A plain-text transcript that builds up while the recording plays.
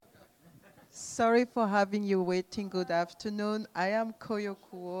Sorry for having you waiting. Good afternoon. I am Koyo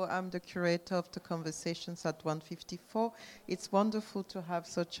Kuo. I'm the curator of the Conversations at 154. It's wonderful to have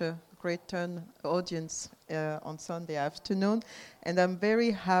such a great audience on Sunday afternoon. And I'm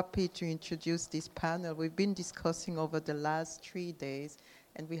very happy to introduce this panel. We've been discussing over the last 3 days,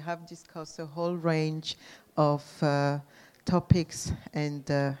 and we have discussed a whole range of topics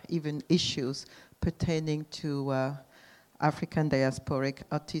and even issues pertaining to African diasporic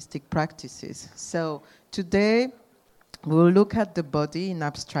artistic practices. So today we'll look at the body in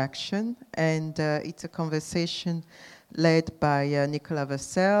abstraction, and it's a conversation led by Nicolas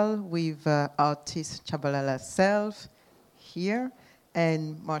Vassell with artist Tshabalala Self here,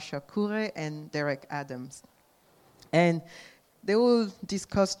 and Marsha Kure and Derek Adams. And they will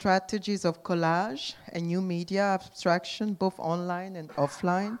discuss strategies of collage and new media abstraction, both online and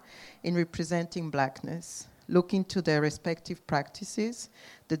offline, in representing Blackness. Looking to their respective practices,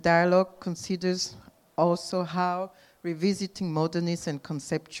 the dialogue considers also how revisiting modernist and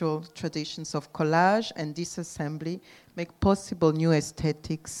conceptual traditions of collage and disassembly make possible new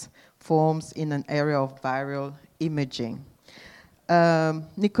aesthetics forms in an area of viral imaging.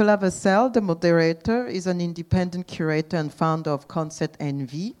 Nicolas Vassell, the moderator, is an independent curator and founder of Concept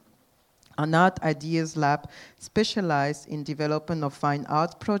NV, an art ideas lab specialized in development of fine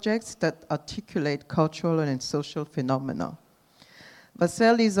art projects that articulate cultural and social phenomena.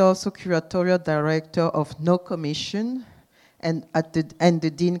 Vassell is also curatorial director of No Commission and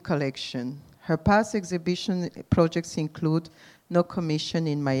the Dean Collection. Her past exhibition projects include No Commission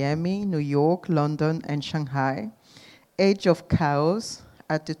in Miami, New York, London, and Shanghai, Age of Chaos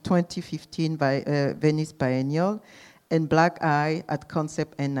at the 2015 Venice Biennial, and Black Eye at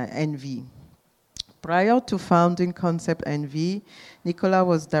Concept NV. Prior to founding Concept NV, Nicolas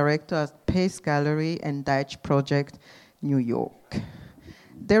was director at Pace Gallery and Deitch Project, New York.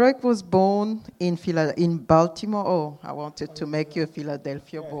 Derek was born in Baltimore. Oh, I wanted to make you a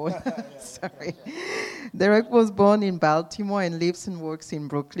Philadelphia born. Sorry. Derek was born in Baltimore and lives and works in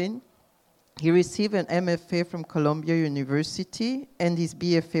Brooklyn. He received an MFA from Columbia University and his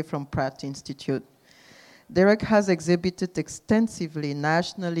BFA from Pratt Institute. Derek has exhibited extensively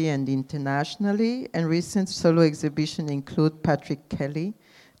nationally and internationally, and recent solo exhibitions include Patrick Kelly,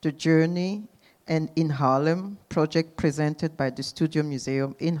 The Journey, and In Harlem, project presented by the Studio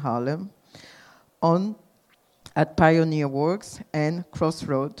Museum in Harlem, at Pioneer Works, and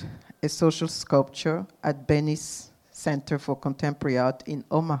Crossroad, a social sculpture at Benny's Center for Contemporary Art in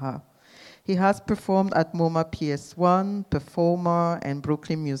Omaha. He has performed at MoMA PS1, Performer, and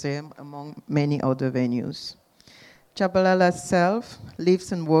Brooklyn Museum, among many other venues. Tshabalala Self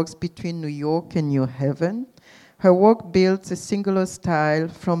lives and works between New York and New Haven. Her work builds a singular style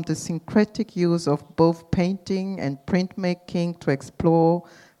from the syncretic use of both painting and printmaking to explore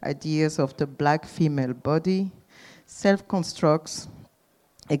ideas of the Black female body, self-constructs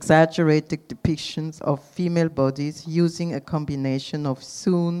exaggerated depictions of female bodies using a combination of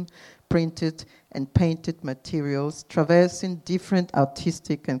sewn, printed, and painted materials, traversing different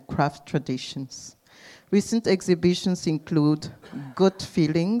artistic and craft traditions. Recent exhibitions include Gut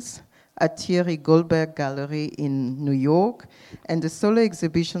Feelings at Thierry Goldberg Gallery in New York, and the solo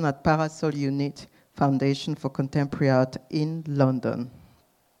exhibition at Parasol Unit Foundation for Contemporary Art in London.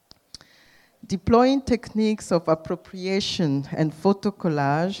 Deploying techniques of appropriation and photo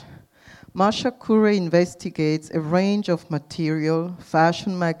collage, Marsha Kure investigates a range of material,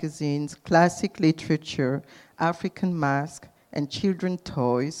 fashion magazines, classic literature, African masks, and children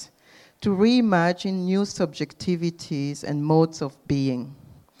toys to reimagine new subjectivities and modes of being.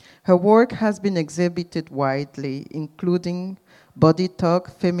 Her work has been exhibited widely, including Body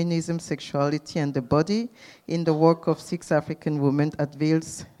Talk, Feminism, Sexuality, and the Body, in the work of 6 African women at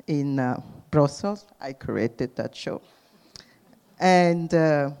Vils in Brussels. I curated that show. And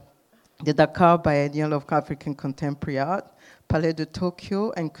the Dakar Biennial of African Contemporary Art, Palais de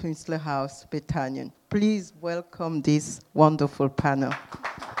Tokyo, and Künstler House Bethanien. Please welcome this wonderful panel.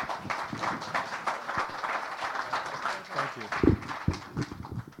 Thank you.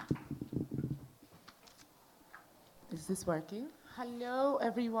 Is this working? Hello,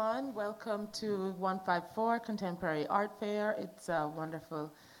 everyone. Welcome to 154 Contemporary Art Fair. It's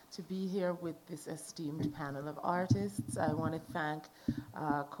wonderful to be here with this esteemed panel of artists. I want to thank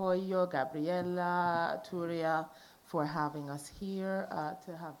Koyo, Gabriella, Turia for having us here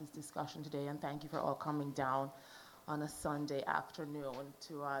to have this discussion today, and thank you for all coming down on a Sunday afternoon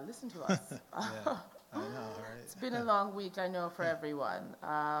to listen to us. Yeah, I know, right? It's been a long week, I know, for everyone.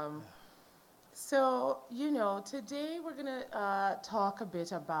 So, you know, today we're going to talk a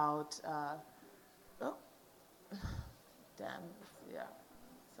bit about, oh, damn, yeah.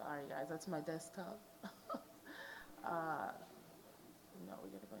 Sorry, guys, that's my desktop. No, we're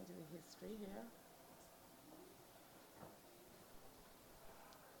going to go into the history here.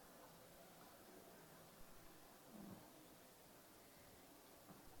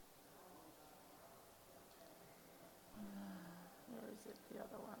 Where is it? The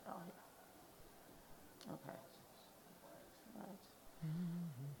other one? Oh, here. Okay. Right.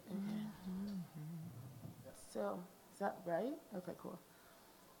 Okay. So, is that right? Okay, cool.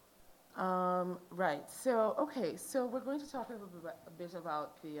 Right. So, okay. So we're going to talk a bit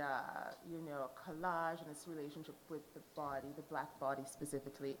about the, collage and its relationship with the body, the black body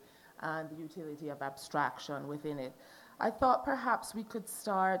specifically, and the utility of abstraction within it. I thought perhaps we could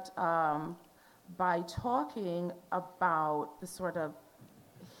start by talking about the sort of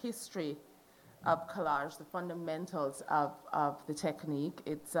history of collage, the fundamentals of the technique.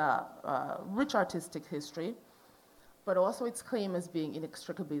 It's a rich artistic history, but also its claim as being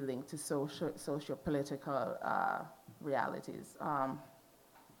inextricably linked to socio-political realities.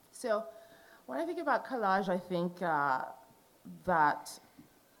 So when I think about collage, I think that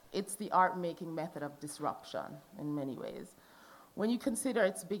it's the art-making method of disruption in many ways. When you consider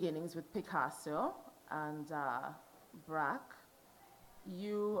its beginnings with Picasso and Braque,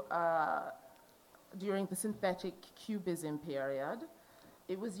 during the synthetic cubism period,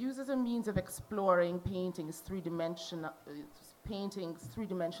 it was used as a means of exploring painting's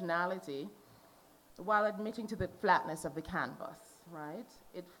three-dimensionality while admitting to the flatness of the canvas, right?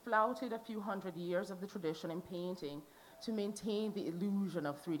 It flouted a few hundred years of the tradition in painting to maintain the illusion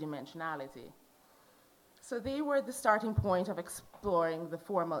of three-dimensionality. So they were the starting point of exploring the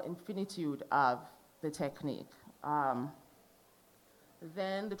formal infinitude of the technique.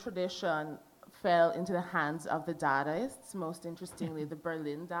 Then the tradition fell into the hands of the Dadaists, most interestingly the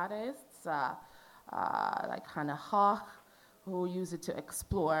Berlin Dadaists, like Hannah Hoch, who used it to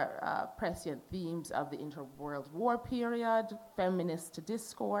explore prescient themes of the interworld war period, feminist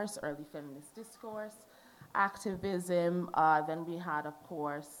discourse, early feminist discourse, activism. Then we had, of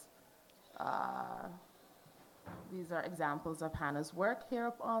course, these are examples of Hannah's work here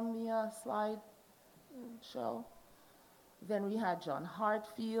up on the slide show. Then we had John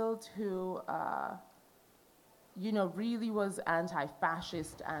Hartfield, who, really was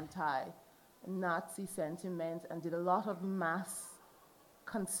anti-fascist, anti-Nazi sentiment, and did a lot of mass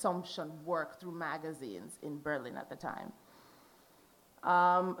consumption work through magazines in Berlin at the time.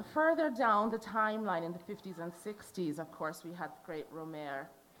 Further down the timeline in the 50s and 60s, of course, we had the great Romer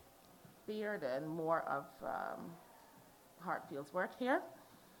Bearden, more of Hartfield's work here.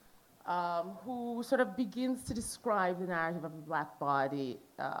 Who sort of begins to describe the narrative of the black body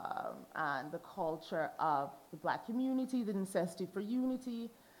and the culture of the black community, the necessity for unity,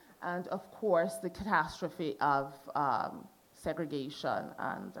 and of course the catastrophe of segregation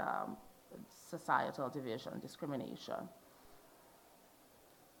and societal division, discrimination.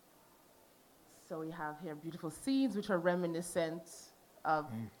 So we have here beautiful scenes which are reminiscent of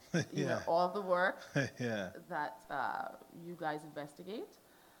all the work that you guys investigate.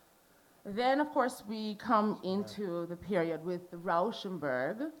 Then, of course, we come into the period with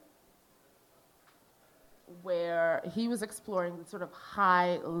Rauschenberg, where he was exploring the sort of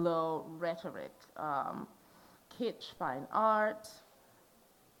high-low rhetoric, kitsch, fine art,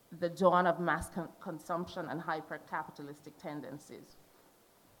 the dawn of mass consumption and hyper-capitalistic tendencies.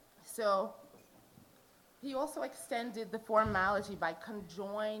 So he also extended the formality by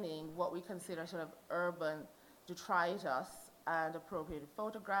conjoining what we consider sort of urban detritus and appropriated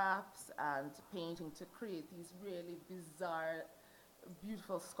photographs and painting to create these really bizarre,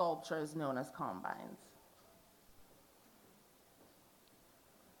 beautiful sculptures known as combines.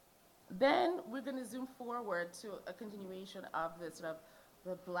 Then we're going to zoom forward to a continuation of this sort of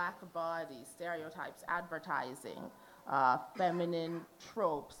the black body, stereotypes, advertising, feminine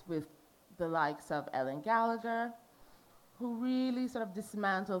tropes with the likes of Ellen Gallagher, who really sort of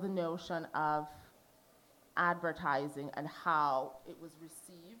dismantled the notion of advertising and how it was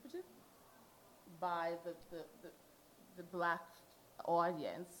received by the black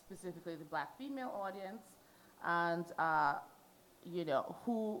audience, specifically the black female audience, and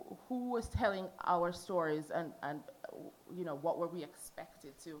who was telling our stories and what were we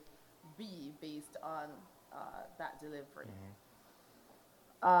expected to be based on that delivery.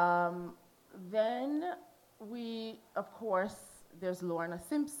 Mm-hmm. Then of course, there's Lorna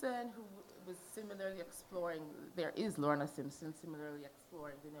Simpson, who was similarly exploring, Lorna Simpson similarly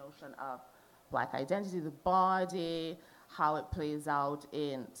exploring the notion of black identity, the body, how it plays out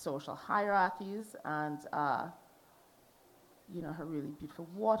in social hierarchies, and her really beautiful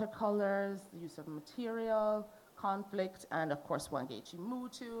watercolors, the use of material, conflict, and of course Wangechi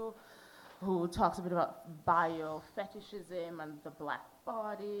Mutu, who talks a bit about biofetishism and the black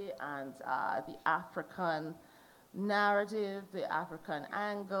body and the African narrative, the African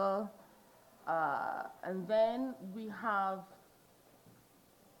angle. And then we have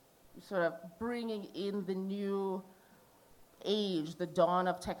sort of bringing in the new age, the dawn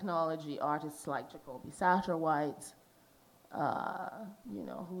of technology, artists like Jacoby Satterwhite,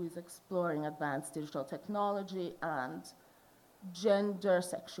 who is exploring advanced digital technology and gender,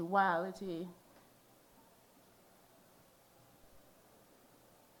 sexuality.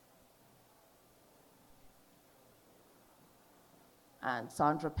 And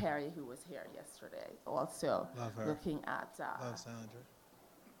Sandra Perry, who was here yesterday, also looking at Love Sandra.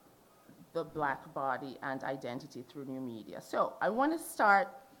 the black body and identity through new media. So I want to start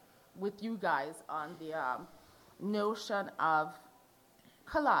with you guys on the notion of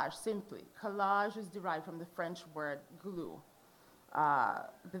collage, simply. Collage is derived from the French word glue.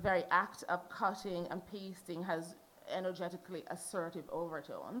 The very act of cutting and pasting has energetically assertive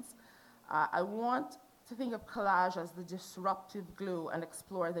overtones. I want to think of collage as the disruptive glue and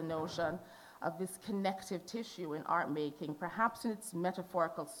explore the notion of this connective tissue in art making, perhaps in its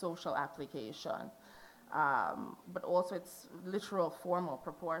metaphorical social application, but also its literal formal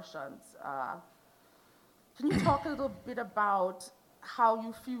proportions. Can you talk a little bit about how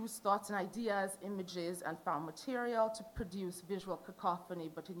you fuse thoughts and ideas, images, and found material to produce visual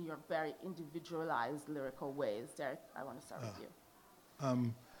cacophony, but in your very individualized lyrical ways? Derek, I want to start with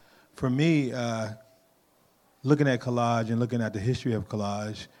you. For me, looking at collage and looking at the history of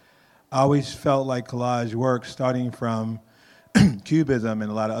collage, I always felt like collage work, starting from Cubism and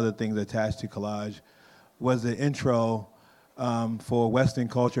a lot of other things attached to collage, was the intro for Western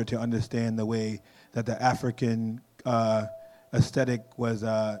culture to understand the way that the African aesthetic was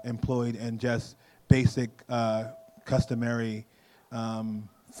employed in just basic, customary,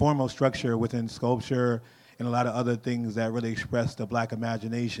 formal structure within sculpture and a lot of other things that really express the black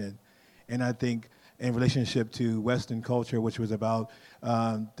imagination. And I think in relationship to Western culture, which was about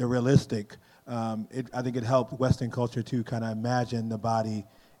the realistic, I think it helped Western culture to kind of imagine the body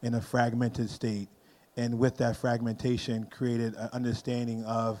in a fragmented state. And with that fragmentation, created an understanding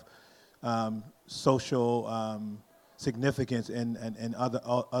of social significance and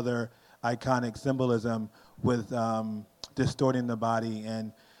other iconic symbolism with distorting the body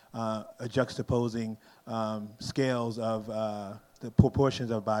and juxtaposing scales of the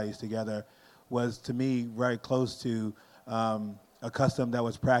proportions of bodies together was, to me, very close to a custom that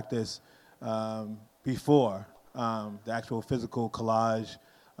was practiced before the actual physical collage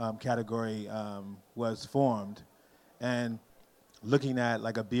category was formed. And looking at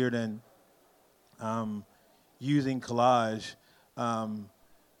like a Bearden using collage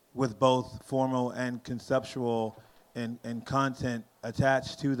with both formal and conceptual and content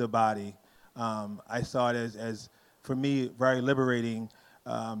attached to the body, I saw it as, for me, very liberating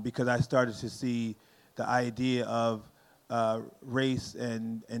because I started to see the idea of race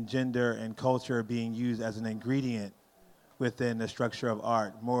and gender and culture being used as an ingredient within the structure of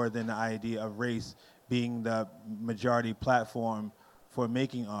art, more than the idea of race being the majority platform for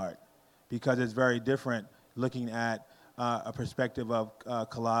making art. Because it's very different looking at a perspective of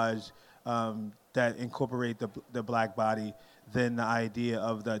collage that incorporate the black body than the idea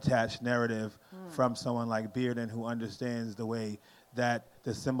of the attached narrative from someone like Bearden, who understands the way that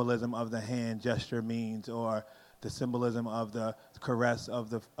the symbolism of the hand gesture means, or the symbolism of the caress of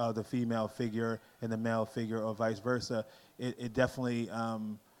the female figure and the male figure, or vice versa. It definitely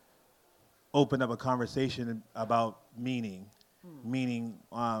opened up a conversation about meaning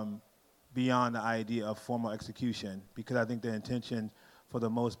beyond the idea of formal execution, because I think the intention, for the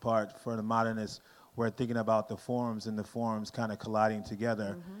most part, for the modernists, were thinking about the forms and the forms kind of colliding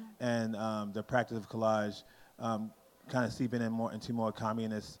together, and the practice of collage kind of seeping in into more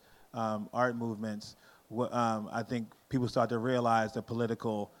communist art movements. I think people start to realize the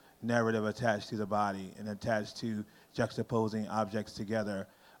political narrative attached to the body and attached to juxtaposing objects together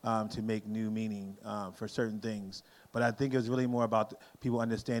to make new meaning for certain things. But I think it was really more about people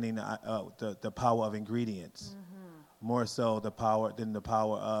understanding the power of ingredients, more so the power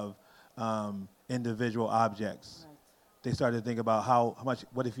of individual objects. Right. They started to think about how much,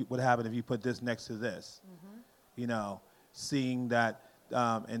 what happened if you put this next to this? You know, seeing that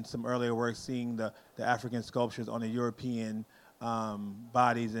in some earlier work, seeing the African sculptures on the European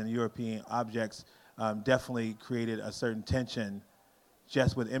bodies and European objects definitely created a certain tension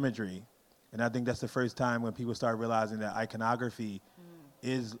just with imagery. And I think that's the first time when people start realizing that iconography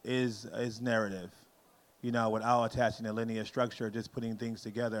is narrative. You know, without attaching a linear structure, just putting things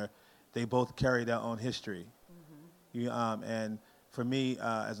together, they both carry their own history. And for me,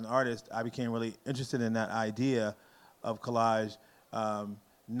 as an artist, I became really interested in that idea of collage,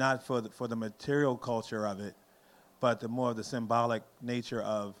 not for the material culture of it, but the more of the symbolic nature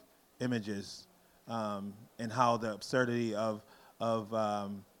of images, and how the absurdity of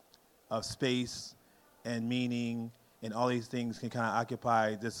space and meaning and all these things can kind of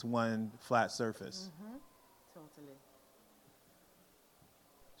occupy this one flat surface. Totally.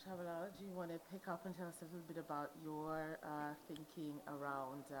 Shabalala, do you want to pick up and tell us a little bit about your thinking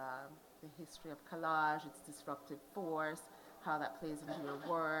around the history of collage, its disruptive force, how that plays into your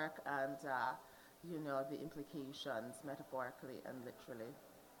work, and the implications metaphorically and literally?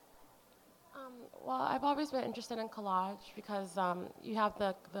 Well, I've always been interested in collage because you have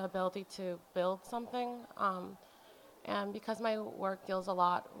the ability to build something, and because my work deals a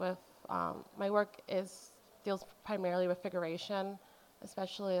lot with deals primarily with figuration,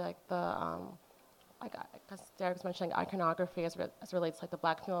 especially like because Derek was mentioning iconography as relates to like the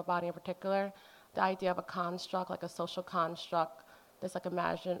Black female body in particular, the idea of a construct, like a social construct, this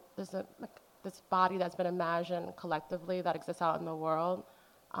body that's been imagined collectively that exists out in the world.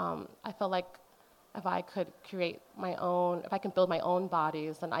 I feel like if I can build my own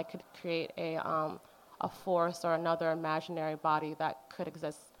bodies, then I could create a force or another imaginary body that could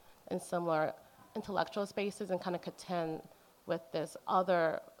exist in similar intellectual spaces and kind of contend with this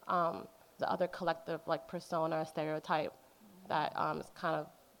the other collective like persona stereotype that is kind of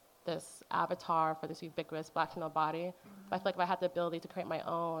this avatar for this ubiquitous Black female body. But I feel like if I had the ability to create my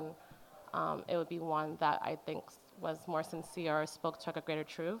own, it would be one that I think was more sincere or spoke to like a greater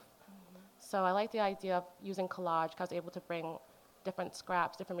truth. So I like the idea of using collage because I was able to bring different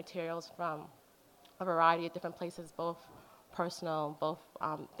scraps, different materials from a variety of different places, both personal, both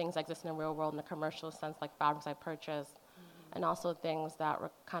things that exist in the real world in the commercial sense, like fabrics I purchased, and also things that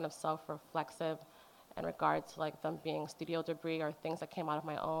were kind of self-reflexive in regards to like them being studio debris or things that came out of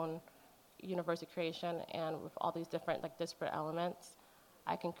my own university creation. And with all these different like disparate elements,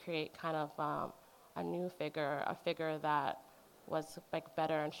 I can create kind of a new figure, a figure that was like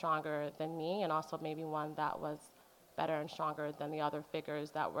better and stronger than me, and also maybe one that was better and stronger than the other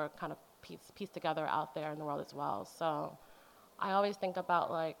figures that were kind of pieced together out there in the world as well. So I always think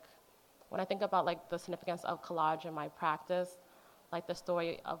about when I think about like the significance of collage in my practice, like the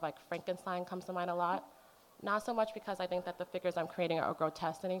story of like Frankenstein comes to mind a lot. Not so much because I think that the figures I'm creating are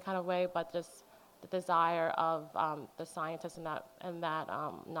grotesque in any kind of way, but just the desire of the scientist in that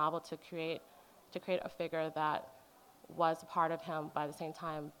novel to create a figure that was a part of him, but at the same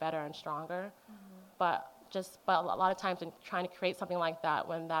time better and stronger. But a lot of times in trying to create something like that,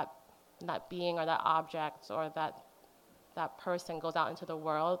 when that being or that object or that person goes out into the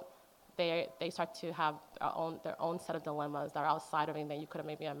world, they start to have their own set of dilemmas that are outside of anything you could have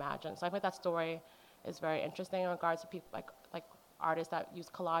maybe imagined. So I think that story is very interesting in regards to people like artists that use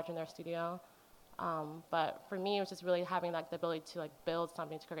collage in their studio. But for me, it was just really having like the ability to like build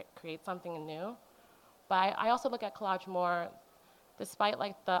something, to create something new. But I also look at collage more, despite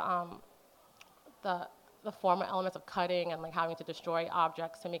like the formal elements of cutting and like having to destroy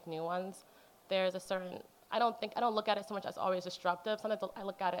objects to make new ones. There's a certain, I don't look at it so much as always disruptive. Sometimes I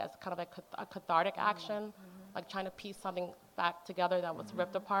look at it as kind of like a cathartic action, like trying to piece something back together that was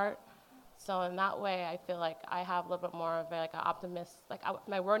ripped apart. So in that way, I feel like I have a little bit more of an optimist,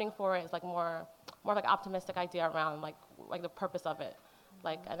 my wording for it is like more like optimistic idea around like the purpose of it.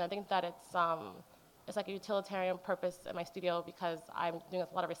 And I think that it's like a utilitarian purpose in my studio because I'm doing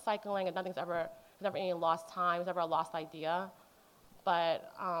a lot of recycling and there's never any lost time, there's never a lost idea.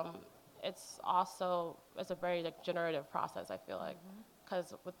 But it's a very like generative process, I feel like.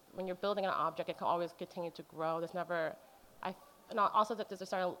 Because when you're building an object, it can always continue to grow. And also that there's a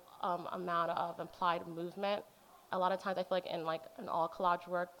certain amount of implied movement. A lot of times I feel like in all collage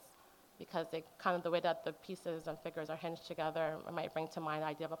works, because they kind of the way that the pieces and figures are hinged together, it might bring to mind the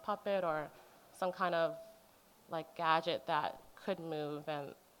idea of a puppet or some kind of like gadget that could move.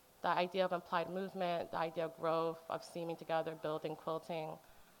 And the idea of implied movement, the idea of growth, of seaming together, building, quilting,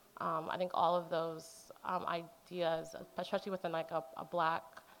 I think all of those ideas, especially within like a Black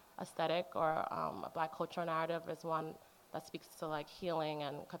aesthetic or a Black cultural narrative, is one that speaks to like healing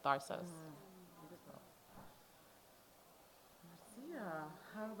and catharsis. Marcia,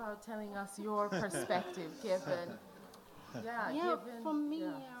 how about telling us your perspective, given?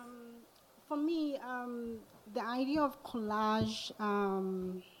 For me, the idea of collage,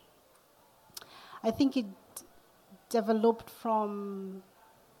 I think it developed from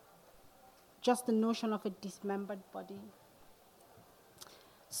just the notion of a dismembered body.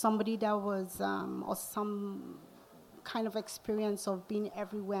 Somebody that was, or some kind of experience of being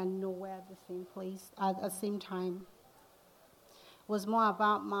everywhere and nowhere at the same place, at the same time. was more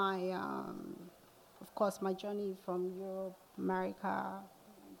about my, of course, my journey from Europe, America,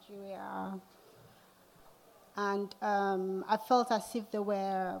 Nigeria. And I felt as if there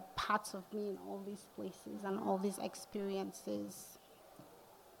were parts of me in all these places and all these experiences.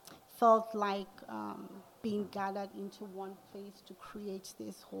 Felt like being gathered into one place to create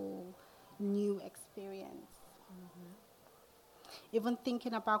this whole new experience. Even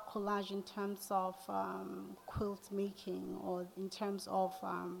thinking about collage in terms of quilt making, or in terms of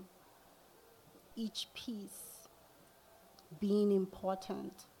each piece being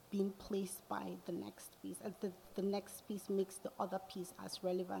important, being placed by the next piece. And the next piece makes the other piece as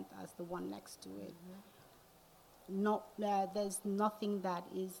relevant as the one next to it. There's nothing that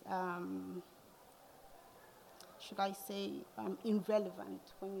is, should I say,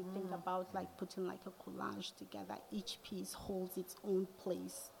 irrelevant when you think about like putting like a collage together. Each piece holds its own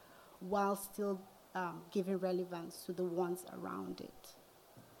place while still giving relevance to the ones around it.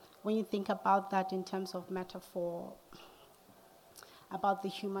 When you think about that in terms of metaphor, about the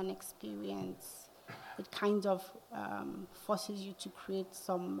human experience, it kind of forces you to create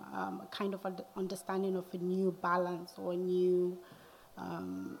some kind of understanding of a new balance or a new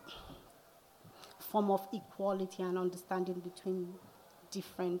form of equality and understanding between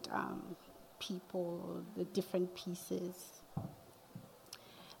different people, the different pieces.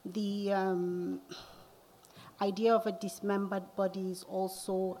 The idea of a dismembered body is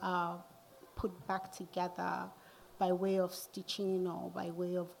also put back together by way of stitching, or by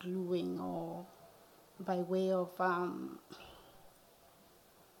way of gluing, or by way of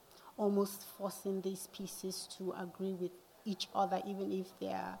almost forcing these pieces to agree with each other, even if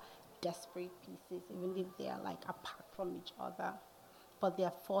they are disparate pieces, even if they are like apart from each other, but they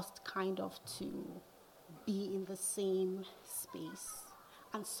are forced kind of to be in the same space,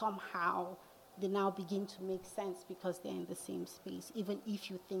 and somehow they now begin to make sense because they're in the same space, even if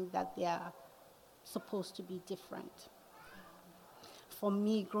you think that they are supposed to be different. For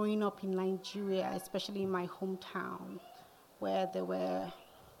me, growing up in Nigeria, especially in my hometown, where there were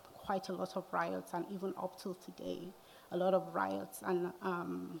quite a lot of riots, and even up till today, a lot of riots, and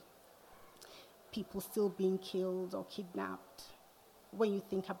people still being killed or kidnapped. When you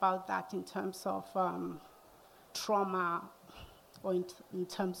think about that in terms of trauma, or in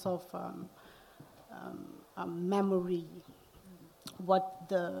terms of memory, what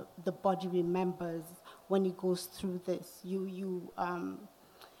the body remembers when it goes through this,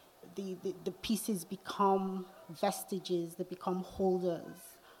 the pieces become vestiges, they become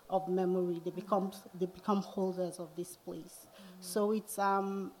holders of memory, they become holders of this place. So it's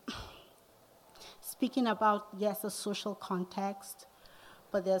speaking about, yes, a social context,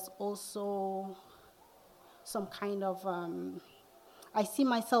 but there's also some kind of, I see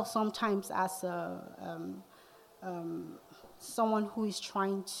myself sometimes as someone who is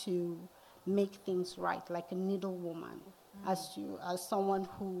trying to make things right, like a needle woman, as someone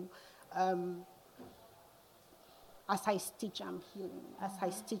who, as I stitch, I'm healing. As I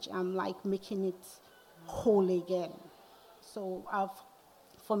stitch, I'm like making it whole again. So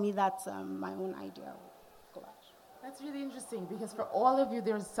for me, that's my own idea of collage. That's really interesting, because for all of you,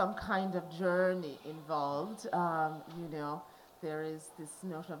 there's some kind of journey involved. There is this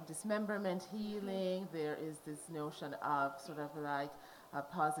notion of dismemberment healing. There is this notion of sort of like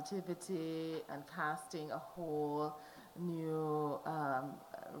positivity and casting a whole new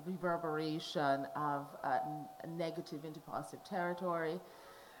reverberation of negative into positive territory.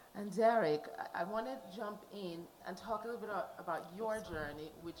 And Derek, I want to jump in and talk a little bit about your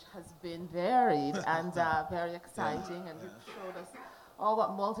journey, which has been varied and very exciting, and you've showed us all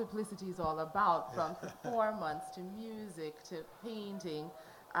what multiplicity is all about, from performance to music to painting,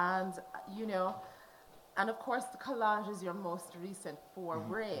 and and of course the collage is your most recent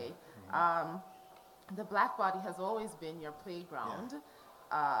foray. The Black Body has always been your playground,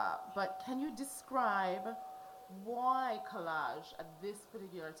 but can you describe why collage at this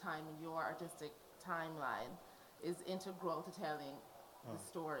particular time in your artistic timeline is integral to telling the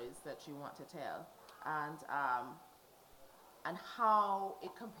stories that you want to tell, and how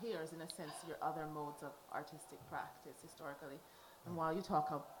it compares, in a sense, to your other modes of artistic practice historically? And while you talk,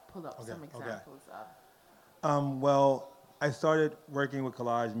 I'll pull up some examples of. Well, I started working with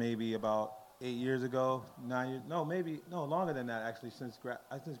collage maybe about 8 years ago, 9 years, no, longer than that actually, since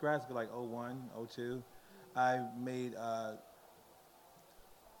grad school, like 01, 02. I made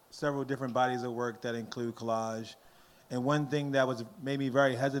several different bodies of work that include collage. And one thing that made me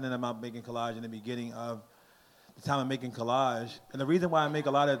very hesitant about making collage in the beginning of the time of making collage, and the reason why I make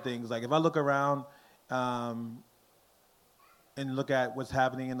a lot of things, like if I look around and look at what's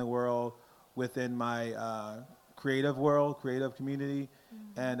happening in the world within my creative world, creative community,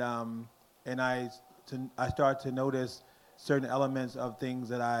 and I start to notice certain elements of things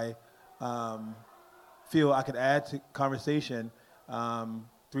that I feel I could add to conversation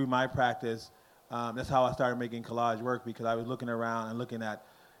through my practice. That's how I started making collage work, because I was looking around and looking at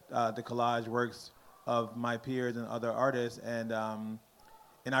the collage works of my peers and other artists, and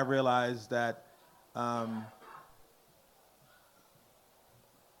I realized that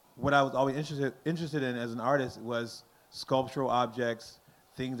what I was always interested in as an artist was sculptural objects,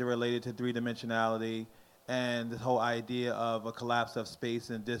 things that related to three-dimensionality, and this whole idea of a collapse of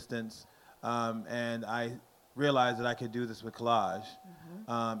space and distance. And I realized that I could do this with collage.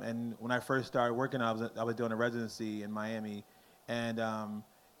 And when I first started working, I was doing a residency in Miami, and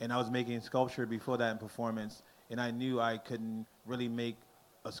I was making sculpture before that in performance, and I knew I couldn't really make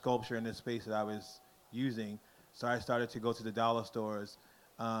a sculpture in this space that I was using. So I started to go to the dollar stores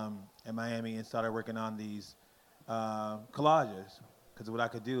in Miami and started working on these collages. Because what I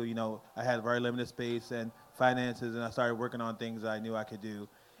could do, I had very limited space and finances, and I started working on things that I knew I could do.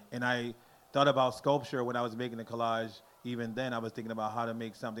 And I thought about sculpture when I was making the collage. Even then, I was thinking about how to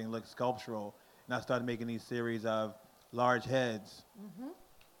make something look sculptural. And I started making these series of large heads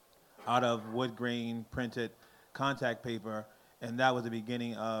out of wood grain printed contact paper. And that was the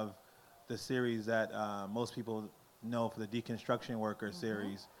beginning of the series that most people know for the Deconstruction Worker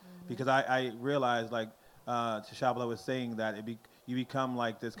series. Because I realized, like Tshabla was saying, that you become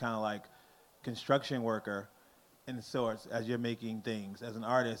like this kind of like construction worker in sorts as you're making things as an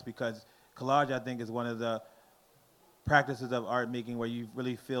artist, because collage, I think, is one of the practices of art making where you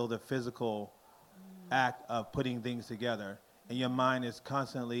really feel the physical act of putting things together, and your mind is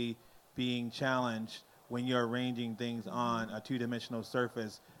constantly being challenged when you're arranging things on a two-dimensional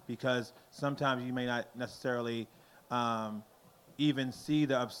surface, because sometimes you may not necessarily even see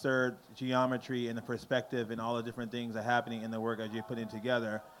the absurd geometry and the perspective and all the different things that are happening in the work as you're putting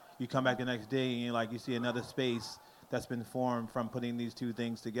together. You come back the next day and you see another space that's been formed from putting these two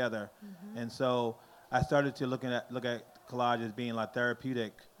things together. And so I started to look at collage as being like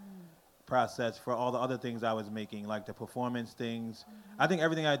therapeutic process for all the other things I was making, like the performance things. I think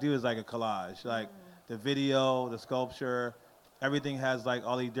everything I do is like a collage, like the video, the sculpture, everything has like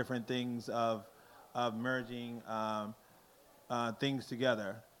all these different things of merging things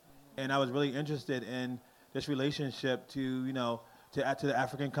together. And I was really interested in this relationship to the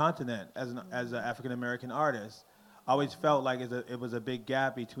African continent as an African American artist. I always felt like it was a big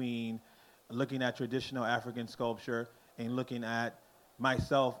gap between looking at traditional African sculpture and looking at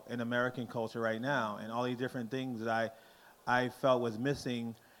myself in American culture right now, and all these different things that I felt was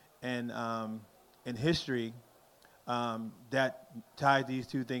missing in history that tied these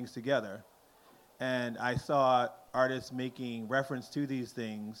two things together. And I saw artists making reference to these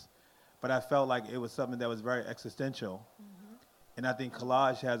things, but I felt like it was something that was very existential. And I think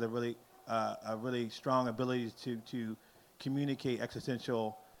collage has a really strong ability to communicate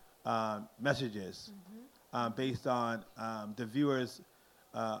existential messages based on the viewer's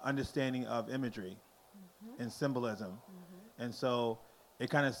understanding of imagery and symbolism. And so it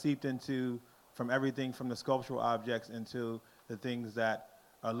kind of seeped into from everything from the sculptural objects into the things that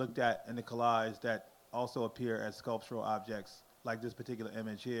are looked at in the collage that also appear as sculptural objects, like this particular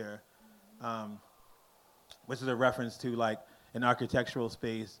image here, which is a reference to like an architectural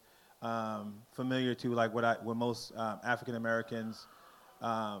space familiar to like what most African Americans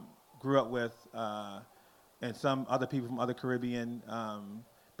grew up with, and some other people from other Caribbean.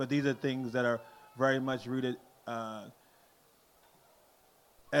 But these are things that are very much rooted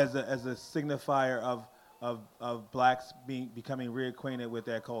as a signifier of blacks becoming reacquainted with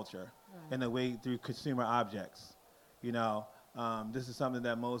their culture in a way through consumer objects. This is something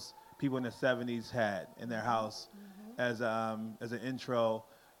that most people in the 70s had in their house as an intro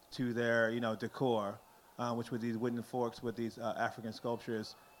to their decor, which were these wooden forks with these African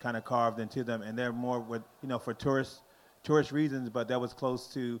sculptures kind of carved into them, and they're more with for tourist reasons, but that was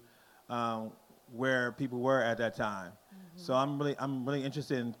close to where people were at that time. So I'm really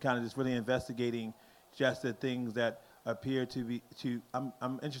interested in kind of just really investigating just the things that appear to be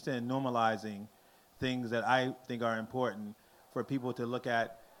I'm interested in normalizing things that I think are important for people to look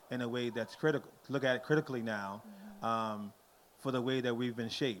at in a way that's critical, look at it critically now, for the way that we've been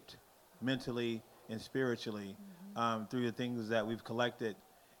shaped mentally and spiritually through the things that we've collected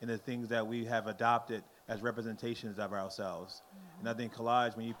and the things that we have adopted as representations of ourselves. And I think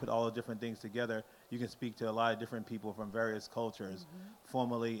collage, when you put all the different things together, you can speak to a lot of different people from various cultures,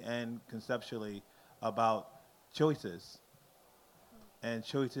 formally and conceptually, about choices, and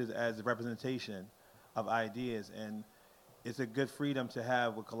choices as a representation of ideas. And it's a good freedom to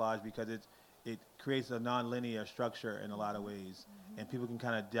have with collage, because it creates a non-linear structure in a lot of ways, and people can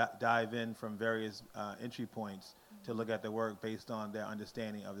kind of dive in from various entry points to look at the work based on their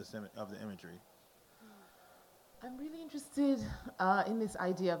understanding of the imagery. I'm really interested in this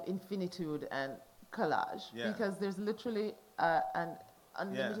idea of infinitude and collage, because there's literally an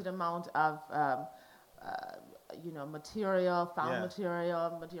unlimited amount of material, found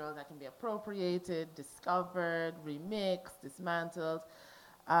material that can be appropriated, discovered, remixed, dismantled.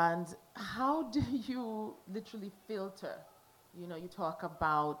 And how do you literally filter? You talk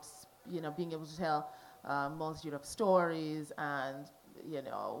about, being able to tell a multitude of stories and,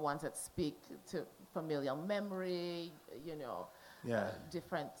 ones that speak to familial memory,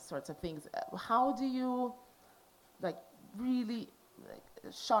 different sorts of things. How do you, really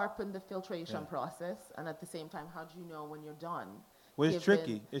sharpen the filtration process, and at the same time, how do you know when you're done? Well, it's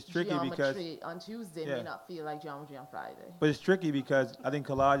tricky. It's tricky because geometry on Tuesday may not feel like geometry on Friday. But it's tricky because I think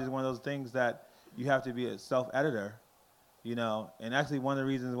collage is one of those things that you have to be a self-editor, And actually, one of the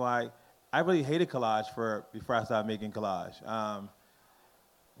reasons why I really hated collage before I started making collage.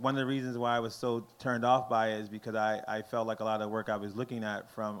 One of the reasons why I was so turned off by it is because I felt like a lot of the work I was looking at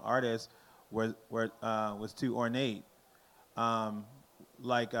from artists was too ornate.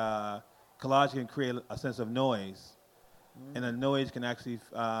 Collage can create a sense of noise, and the noise can actually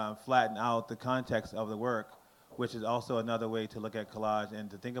flatten out the context of the work, which is also another way to look at collage and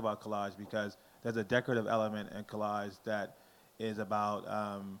to think about collage, because there's a decorative element in collage that is about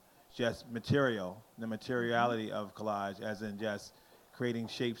just material, the materiality of collage, as in just creating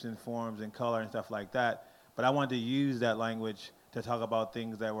shapes and forms and color and stuff like that. But I wanted to use that language to talk about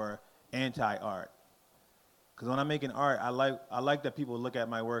things that were anti-art. Because when I'm making art, I like that people look at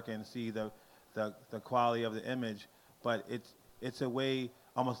my work and see the quality of the image, but it's a way,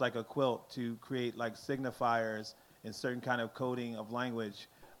 almost like a quilt, to create like signifiers and certain kind of coding of language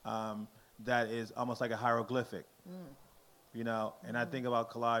that is almost like a hieroglyphic, And I think about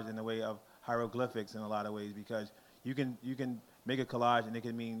collage in the way of hieroglyphics in a lot of ways, because you can make a collage and it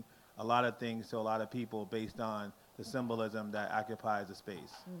can mean a lot of things to a lot of people based on the symbolism that occupies the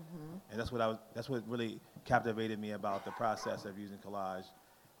space. And that's what really captivated me about the process of using collage,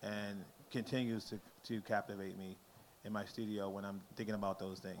 and continues to captivate me in my studio when I'm thinking about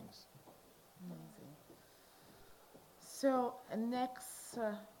those things. Amazing. So next,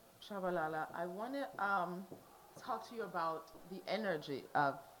 Shabalala, I want to talk to you about the energy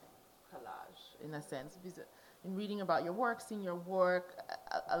of collage, in a sense. Because in reading about your work, seeing your work,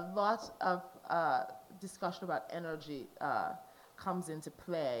 a lot of discussion about energy comes into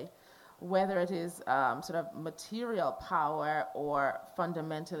play, whether it is sort of material power or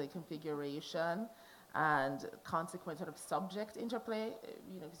fundamentally configuration and consequent sort of subject interplay,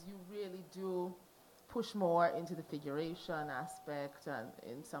 because you really do push more into the figuration aspect and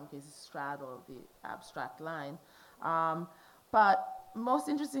in some cases straddle the abstract line. But most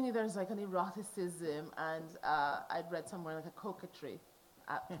interestingly, there's like an eroticism, and I'd read somewhere like a coquetry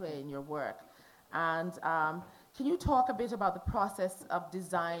at play in your work. And can you talk a bit about the process of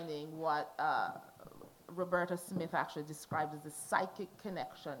designing what Roberta Smith actually described as the psychic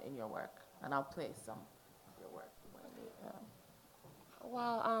connection in your work? And I'll play some of your work.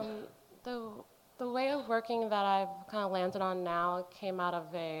 Well, the way of working that I've kind of landed on now came out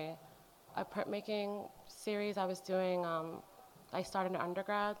of a printmaking series I was doing. I started in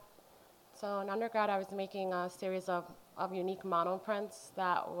undergrad. So in undergrad, I was making a series of unique monoprints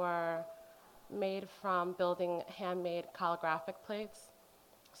that were made from building handmade calligraphic plates.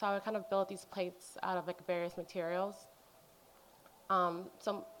 So I would kind of build these plates out of like various materials.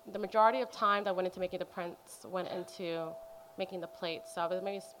 So the majority of time that went into making the prints went into making the plates. So I would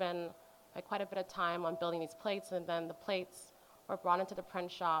maybe spend like quite a bit of time on building these plates, and then the plates were brought into the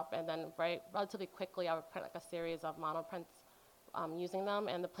print shop, and then relatively quickly I would print like a series of monoprints using them,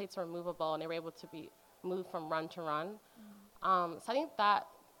 and the plates were movable and they were able to be moved from run to run. So I think that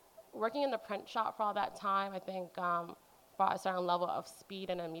working in the print shop for all that time, I think brought a certain level of speed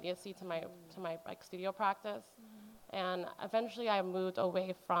and immediacy to my like studio practice. And eventually I moved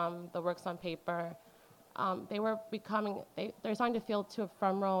away from the works on paper. They were they're starting to feel too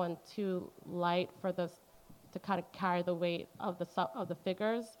ephemeral and too light for this to kind of carry the weight of the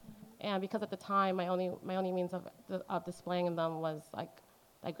figures. And because at the time my only means of displaying them was like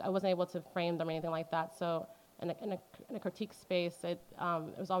I wasn't able to frame them or anything like that. So in a critique space, it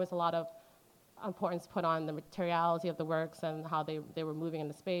was always a lot of importance put on the materiality of the works and how they were moving in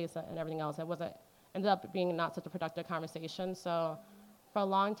the space and everything else. Ended up being not such a productive conversation. So for a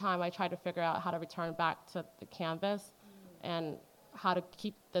long time, I tried to figure out how to return back to the canvas and how to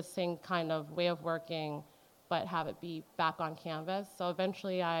keep the same kind of way of working, but have it be back on canvas. So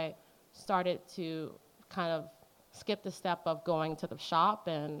eventually I started to kind of skip the step of going to the shop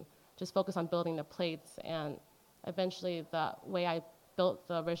and just focus on building the plates. And eventually the way I built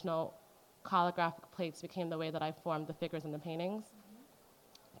the original holographic plates became the way that I formed the figures and the paintings.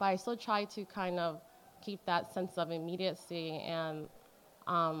 But I still try to kind of keep that sense of immediacy, and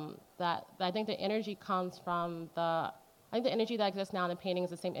that I think the energy comes from I think the energy that exists now in the painting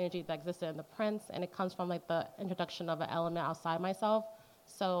is the same energy that existed in the prints, and it comes from like the introduction of an element outside myself.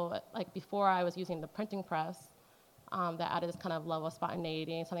 So like before I was using the printing press, that added this kind of level of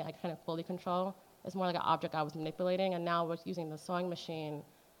spontaneity, something I couldn't fully control. It's more like an object I was manipulating, and now with using the sewing machine,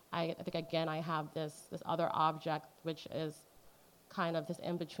 I think again I have this other object which is kind of this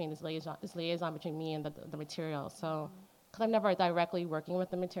in between, this liaison between me and the material. So, because I'm never directly working with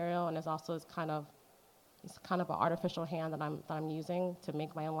the material, and it's also this kind of an artificial hand that I'm using to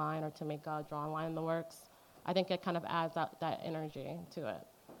make my line or to make a drawn line in the works. I think it kind of adds that energy to it.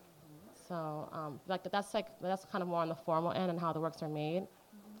 So that's kind of more on the formal end and how the works are made.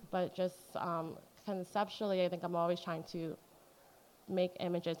 But just conceptually, I think I'm always trying to make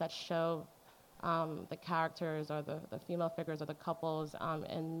images that show the characters or the female figures or the couples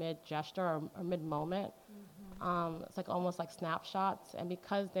in mid-gesture or mid-moment. It's like almost like snapshots. And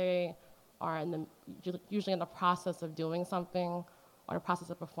because they are usually in the process of doing something or the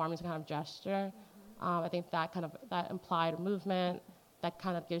process of performing some kind of gesture, I think that implied movement, that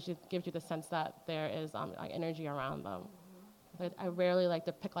kind of gives you the sense that there is like energy around them. But I rarely like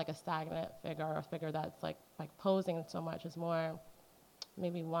to pick like a stagnant figure or a figure that's like posing so much. Is more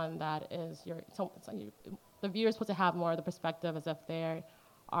maybe one that is the viewer's supposed to have more of the perspective as if they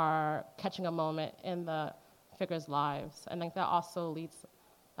are catching a moment in the figures' lives, and like that also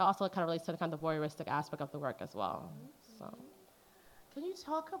kind of relates to the kind of voyeuristic aspect of the work as well. So, can you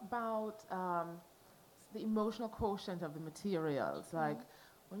talk about the emotional quotient of the materials? Like,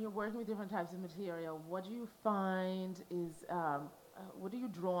 when you're working with different types of material, what do you find is, what are you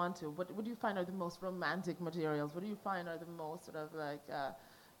drawn to? What do you find are the most romantic materials? What do you find are the most sort of like,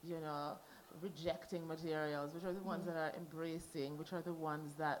 rejecting materials? Which are the ones that are embracing? Which are the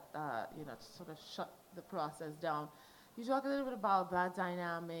ones that, sort of shut the process down? You talk a little bit about that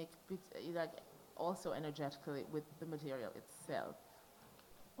dynamic, like also energetically with the material itself.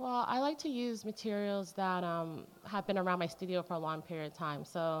 well, I like to use materials that have been around my studio for a long period of time.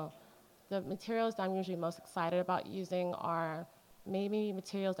 So the materials that I'm usually most excited about using are maybe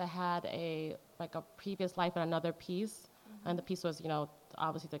materials that had a previous life in another piece, and the piece was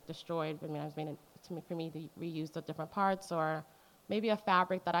obviously like destroyed. I mean, I was made for me to reuse the different parts, or maybe a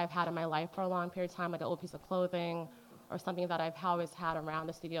fabric that I've had in my life for a long period of time, like an old piece of clothing, or something that I've always had around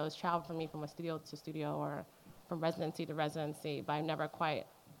the studio. It's traveled for me from a studio to studio or from residency to residency, but I've never quite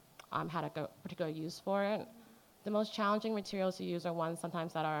had a particular use for it. The most challenging materials to use are ones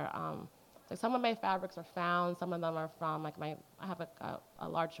sometimes that are, like some of my fabrics are found, some of them are from I have a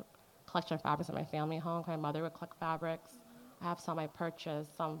large collection of fabrics at my family home. My mother would collect fabrics. I have some I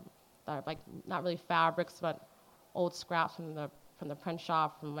purchased, some that are like not really fabrics, but old scraps from the print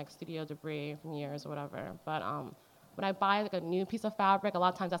shop, from like studio debris from years or whatever. But when I buy like a new piece of fabric, a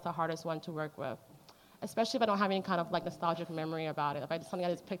lot of times that's the hardest one to work with, especially if I don't have any kind of like nostalgic memory about it. If it's something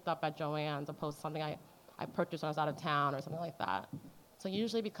I just picked up at Joann's opposed to something I purchased when I was out of town or something like that. So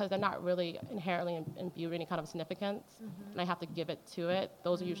usually because they're not really inherently imbued with any kind of significance, and I have to give it to it,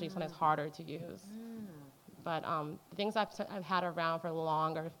 those are usually sometimes harder to use. But the things I've had around for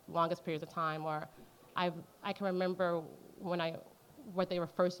longest periods of time, or I can remember what they were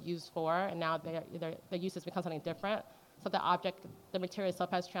first used for, and now their use has become something different. So the material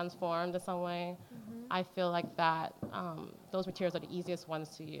itself has transformed in some way. I feel like that those materials are the easiest ones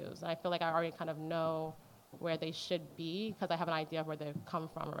to use. And I feel like I already kind of know where they should be because I have an idea of where they've come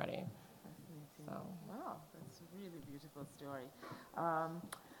from already. Fascinating. So. Wow, that's a really beautiful story.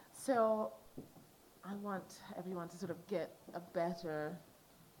 So I want everyone to sort of get a better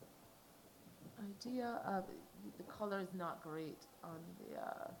idea of, the color is not great on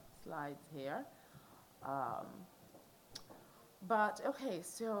the slides here. But okay,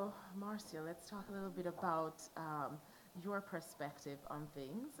 so Marcia, let's talk a little bit about your perspective on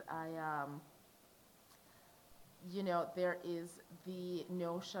things. There is the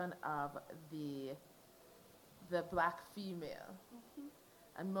notion of the black female,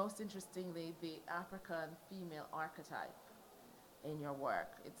 and most interestingly, the African female archetype in your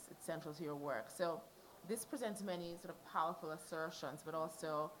work. It's central to your work. So this presents many sort of powerful assertions, but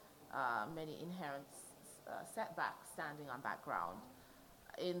also many inherent setbacks standing on background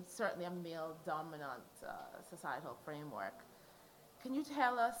in certainly a male-dominant societal framework. Can you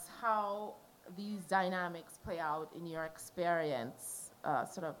tell us how these dynamics play out in your experience,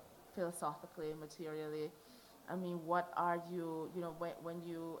 sort of philosophically, materially. I mean, what are you, when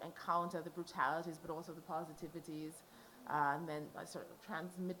you encounter the brutalities, but also the positivities, and then I sort of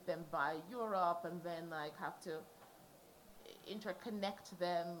transmit them by Europe, and then like have to interconnect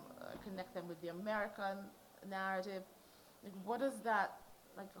them, connect them with the American narrative. Like, what does that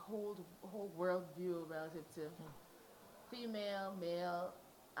like whole world view relative to female, male,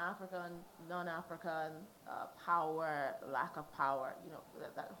 African, non-African, power, lack of power?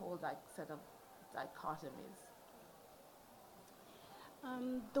 That whole like set of dichotomies.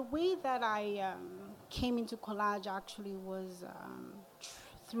 The way that I came into collage actually was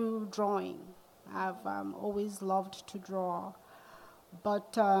through drawing. I've always loved to draw,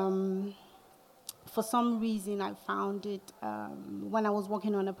 but for some reason I found it, when I was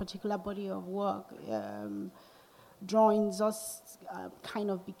working on a particular body of work, drawing just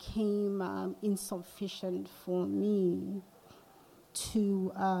kind of became insufficient for me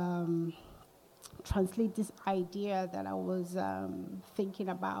to translate this idea that I was thinking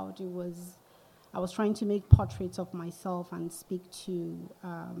about. I was trying to make portraits of myself and speak to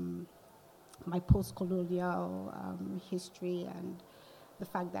my post-colonial history and the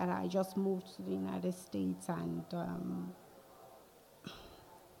fact that I just moved to the United States and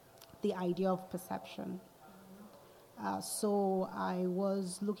the idea of perception. So I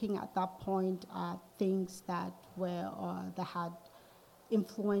was looking at that point at things that that had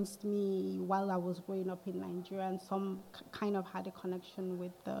influenced me while I was growing up in Nigeria, and some kind of had a connection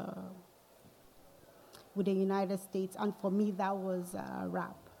with the United States. And for me, that was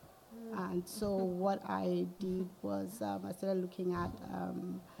rap. And so what I did was I started looking at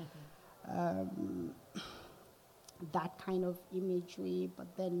that kind of imagery,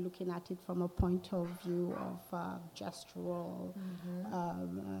 but then looking at it from a point of view of gestural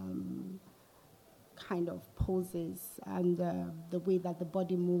kind of poses and the way that the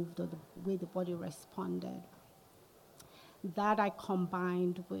body moved or the way the body responded. That I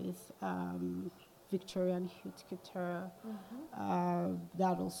combined with Victorian haute couture.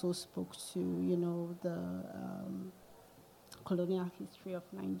 That also spoke to, the colonial history of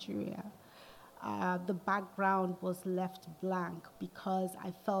Nigeria. The background was left blank because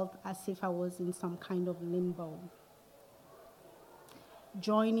I felt as if I was in some kind of limbo.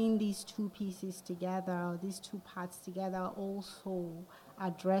 Joining these two pieces together, these two parts together, also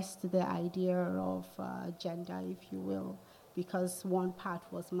addressed the idea of gender, if you will, because one part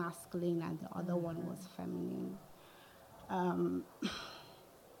was masculine and the other one was feminine.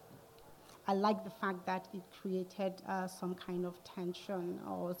 I like the fact that it created some kind of tension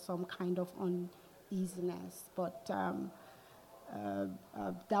or some kind of uneasiness, but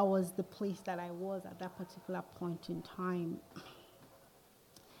that was the place that I was at that particular point in time.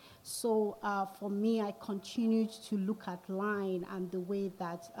 So for me, I continued to look at line and the way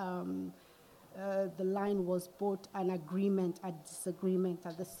that the line was both an agreement and disagreement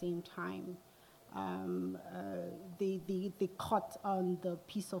at the same time. The cut on the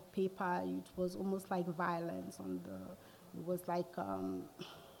piece of paper, it was almost like violence it was like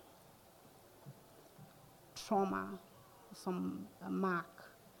trauma, some mark.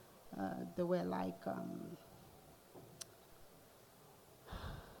 They were like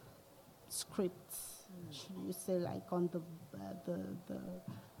scripts, should you say, like on the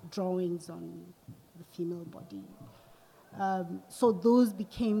drawings on the female body. So those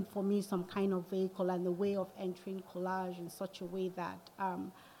became for me some kind of vehicle and a way of entering collage in such a way that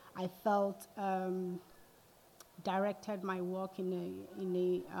I felt directed my work in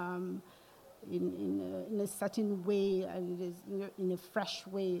a certain way and in a fresh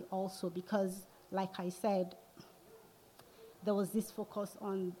way also, because like I said, there was this focus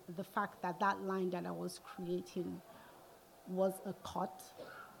on the fact that that line that I was creating was a cut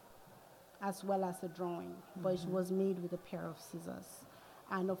as well as a drawing, but it was made with a pair of scissors.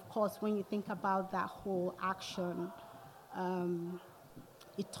 And of course, when you think about that whole action,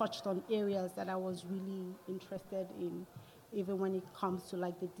 it touched on areas that I was really interested in, even when it comes to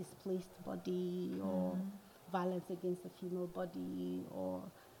like the displaced body or violence against the female body or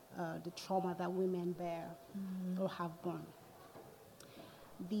the trauma that women bear or have borne.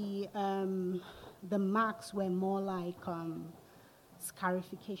 The marks were more like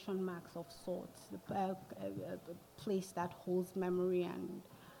scarification marks of sorts, a place that holds memory and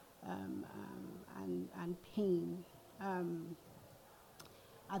pain.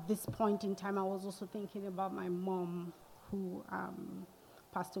 At this point in time, I was also thinking about my mom, who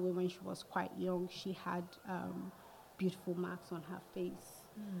passed away when she was quite young. She had beautiful marks on her face,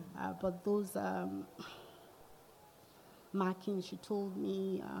 but those markings, she told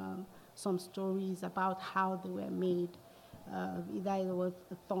me some stories about how they were made. Either it was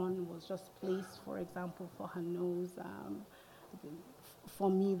a thorn was just placed, for example, for her nose. For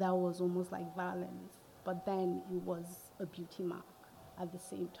me, that was almost like violence. But then it was a beauty mark at the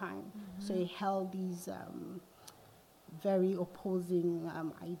same time. So it held these very opposing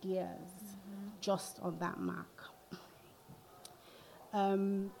ideas just on that mark.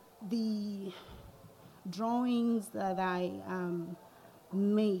 The drawings that I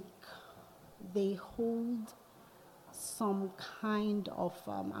make, they hold some kind of,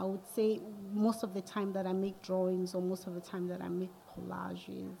 I would say most of the time that I make drawings or most of the time that I make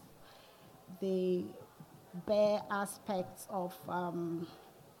collages, they bear aspects of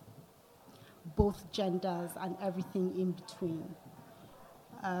both genders and everything in between.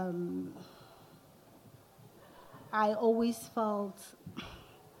 I always felt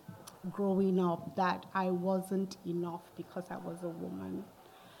growing up that I wasn't enough because I was a woman.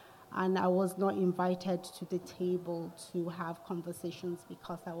 And I was not invited to the table to have conversations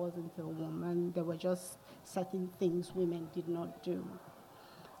because I wasn't a woman. There were just certain things women did not do.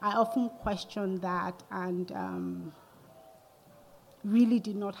 I often questioned that and really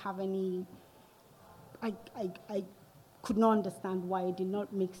did not have any, I could not understand why it did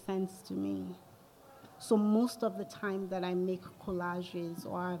not make sense to me. So most of the time that I make collages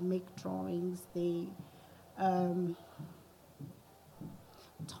or I make drawings, they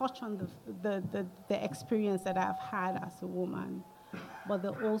touch on the experience that I've had as a woman, but they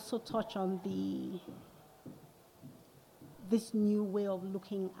also touch on this new way of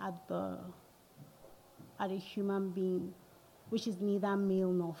looking at a human being, which is neither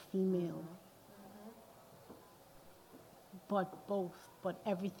male nor female, but both, but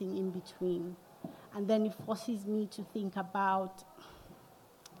everything in between. And then it forces me to think about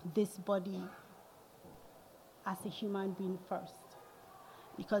this body as a human being first.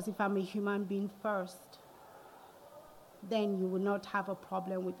 Because if I'm a human being first, then you will not have a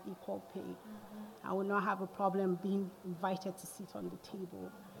problem with equal pay. I will not have a problem being invited to sit on the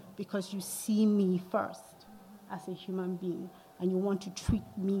table because you see me first as a human being and you want to treat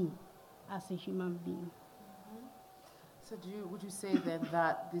me as a human being. So would you say then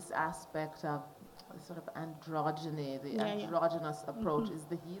that this aspect of sort of androgyny, the androgynous approach is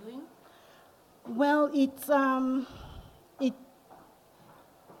the healing? Well, it's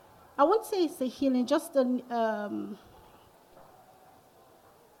I won't say it's a healing, just a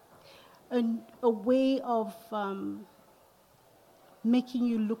way of making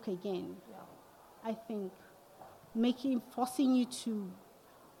you look again. I think forcing you to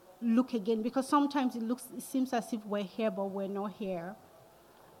look again, because sometimes it seems as if we're here but we're not here.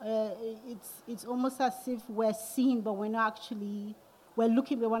 It's almost as if we're seen but we're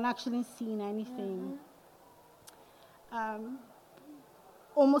looking but we're not actually seeing anything.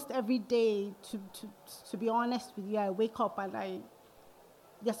 Almost every day, to be honest with you, I wake up and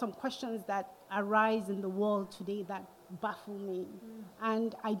there's some questions that arise in the world today that baffle me.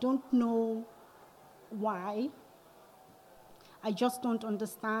 And I don't know why. I just don't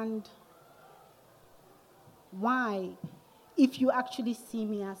understand why, if you actually see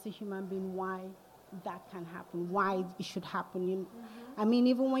me as a human being, why that can happen, why it should happen. I mean,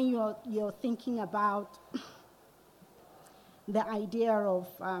 even when you're thinking about the idea of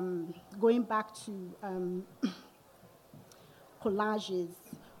going back to collages,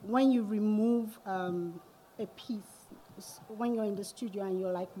 when you remove a piece, when you're in the studio and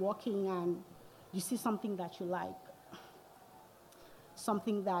you're like walking and you see something that you like,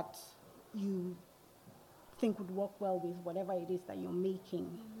 something that you think would work well with whatever it is that you're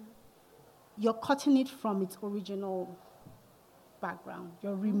making, you're cutting it from its original background.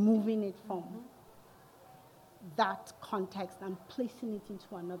 You're removing it from that context and placing it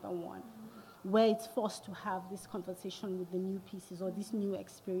into another one, where it's forced to have this conversation with the new pieces or this new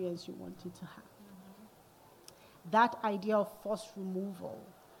experience you wanted to have. That idea of forced removal,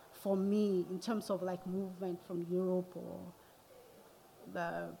 for me, in terms of like movement from Europe or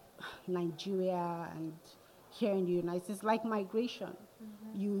Nigeria and here in the United States, like migration.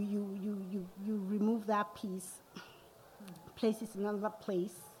 You remove that piece, place it in another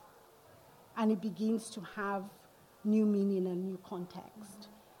place, and it begins to have new meaning and new context.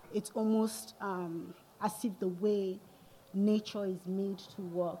 It's almost as if the way nature is made to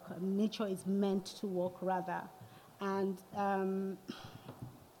work, nature is meant to work rather. And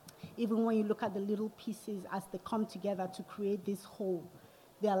even when you look at the little pieces as they come together to create this whole,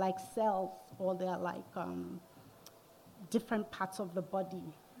 they're like cells or they're like different parts of the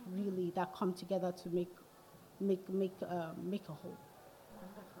body, really, that come together to make a whole.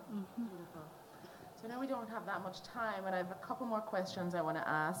 Beautiful. So now we don't have that much time, and I have a couple more questions I want to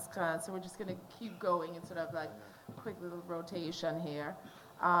ask. So we're just going to keep going and sort of like quick little rotation here.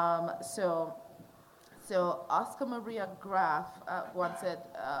 So Oscar Maria Graf once said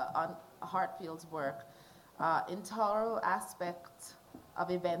on Hartfield's work, intolerable aspect of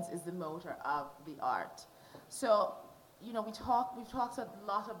events is the motor of the art. So, you know, we've talked a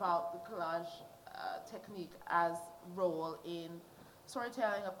lot about the collage technique as role in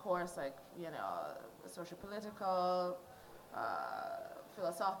storytelling, of course, like, you know, socio-political,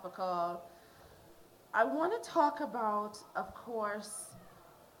 philosophical. I want to talk about, of course,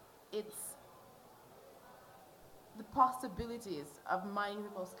 it's the possibilities of mining the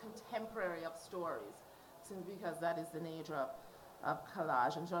most contemporary of stories, simply because that is the nature of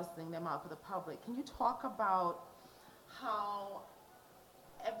collage and trusting them out for the public. Can you talk about how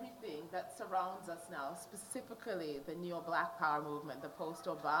everything that surrounds us now, specifically the neo-Black Power movement, the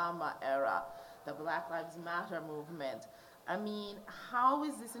post-Obama era, the Black Lives Matter movement, I mean, how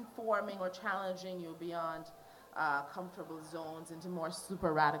is this informing or challenging you beyond comfortable zones into more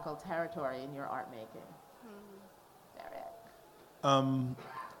super radical territory in your art making? Derek.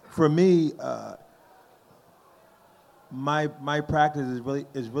 For me, my practice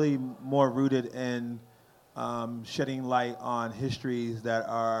is really more rooted in shedding light on histories that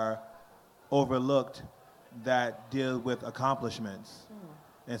are overlooked, that deal with accomplishments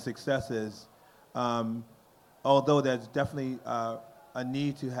and successes. Although there's definitely a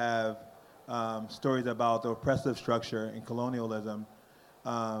need to have stories about the oppressive structure and colonialism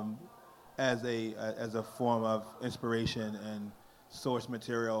as a form of inspiration and source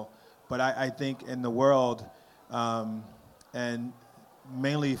material. But I think in the world, and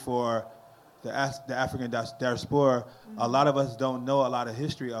mainly for the African diaspora, a lot of us don't know a lot of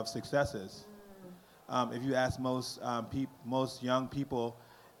history of successes. If you ask most young people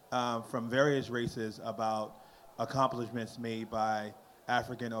from various races about accomplishments made by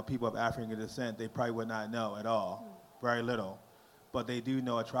African or people of African descent, they probably would not know at all, very little. But they do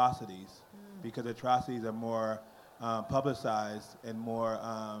know atrocities, because atrocities are more publicized and more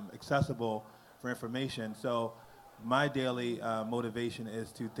accessible for information. So my daily motivation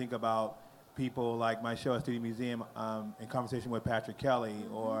is to think about people like my show at Studio Museum in conversation with Patrick Kelly,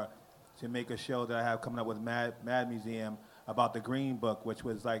 or to make a show that I have coming up with Mad Museum about the Green Book, which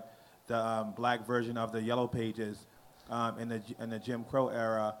was like the black version of the Yellow Pages in the Jim Crow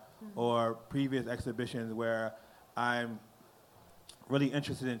era, or previous exhibitions where I'm really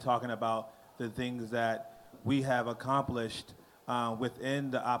interested in talking about the things that we have accomplished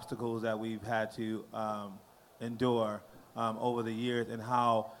within the obstacles that we've had to endure over the years, and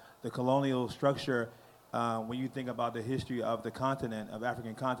how the colonial structure, when you think about the history of the continent, of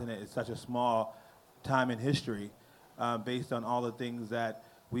African continent, is such a small time in history, based on all the things that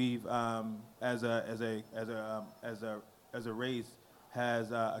we've, as a race,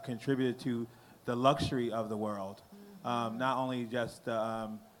 has contributed to the luxury of the world. Not only just the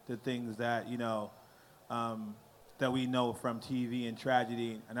things that that we know from TV and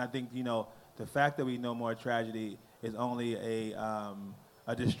tragedy, and I think the fact that we know more tragedy is only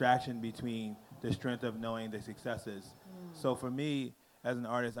a distraction between the strength of knowing the successes. So for me, as an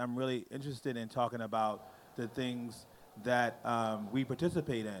artist, I'm really interested in talking about the things that we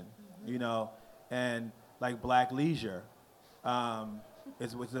participate in, and like Black leisure.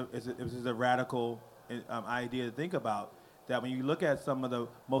 It was a radical idea to think about, that when you look at some of the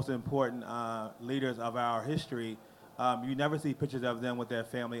most important leaders of our history, you never see pictures of them with their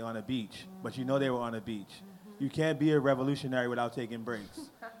family on a beach, but they were on a beach. You can't be a revolutionary without taking breaks.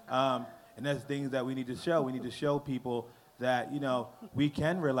 And that's things that we need to show. We need to show people that, we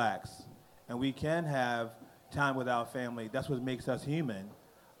can relax and we can have time with our family. That's what makes us human.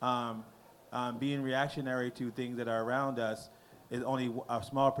 Being reactionary to things that are around us is only a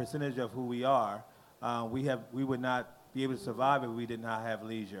small percentage of who we are. We would not be able to survive if we did not have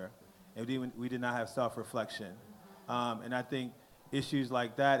leisure, and we did not have self-reflection. And I think issues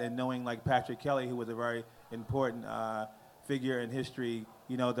like that, and knowing like Patrick Kelly, who was a very important figure in history,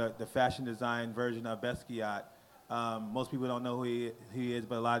 the fashion design version of Basquiat. Most people don't know who he is,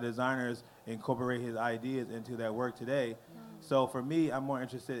 but a lot of designers incorporate his ideas into their work today. So for me, I'm more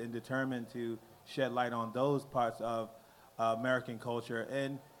interested and determined to shed light on those parts of American culture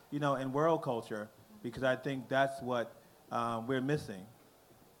and, and world culture, because I think that's what we're missing.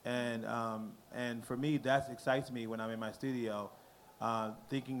 And for me, that excites me when I'm in my studio,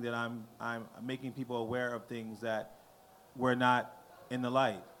 thinking that I'm making people aware of things that were not in the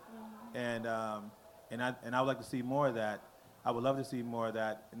light. And I would like to see more of that. I would love to see more of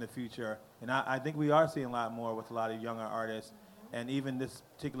that in the future. And I think we are seeing a lot more with a lot of younger artists. And even this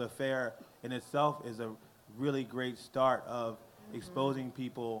particular fair in itself is a really great start of exposing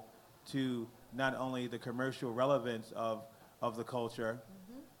people to not only the commercial relevance of the culture,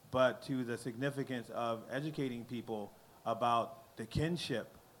 but to the significance of educating people about the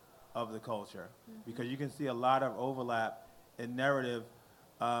kinship of the culture. Because you can see a lot of overlap in narrative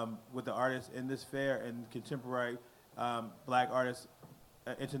with the artists in this fair and contemporary black artists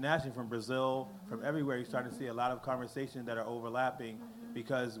internationally, from Brazil, from everywhere. You're starting to see a lot of conversations that are overlapping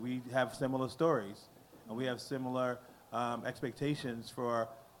because we have similar stories and we have similar expectations for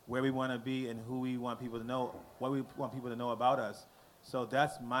where we want to be and who we want people to know, what we want people to know about us. So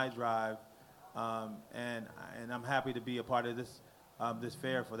that's my drive, and I'm happy to be a part of this this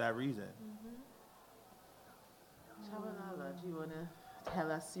fair for that reason. Shabalala, do you want to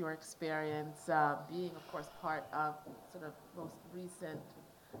tell us your experience being, of course, part of sort of most recent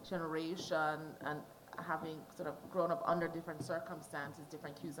generation and having sort of grown up under different circumstances,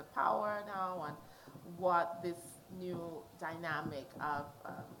 different cues of power now, and what this new dynamic of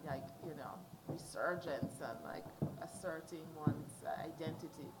resurgence and like asserting one's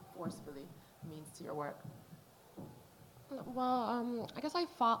identity forcefully means to your work? Well, I guess I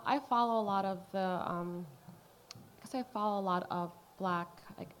follow a lot of Black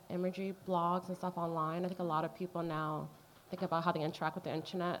imagery blogs and stuff online. I think a lot of people now think about how they interact with the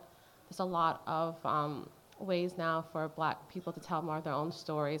internet. There's a lot of ways now for Black people to tell more of their own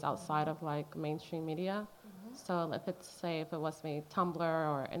stories outside of like mainstream media. So if it was maybe Tumblr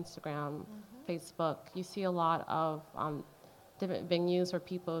or Instagram, Facebook, you see a lot of different venues for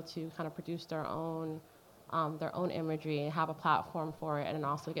people to kind of produce their own imagery, have a platform for it, and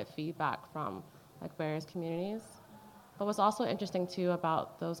also get feedback from like various communities. But what's also interesting too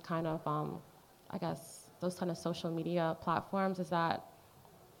about those kind of those kind of social media platforms is that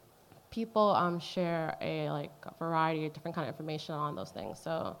people share a variety of different kind of information on those things.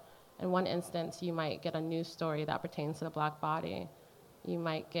 So in one instance, you might get a news story that pertains to the Black body. You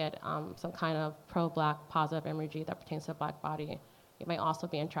might get some kind of pro-Black positive imagery that pertains to the Black body. You might also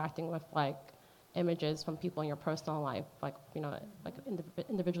be interacting with images from people in your personal life,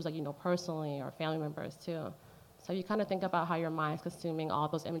 individuals that you know personally or family members too. So you kind of think about how your mind's consuming all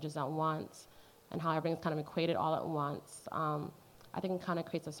those images at once and how everything's kind of equated all at once. I think it kind of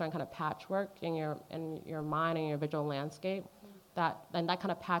creates a certain kind of patchwork in your mind and your visual landscape. That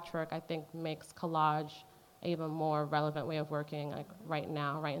kind of patchwork, I think, makes collage an even more relevant way of working right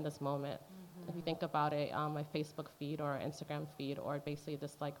now, right in this moment. If you think about it, my Facebook feed or Instagram feed, or basically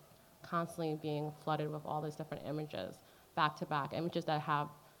just constantly being flooded with all these different images, back to back, images that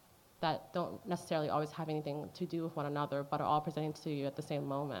don't necessarily always have anything to do with one another, but are all presenting to you at the same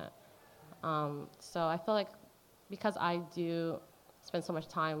moment. So I feel like because I do spend so much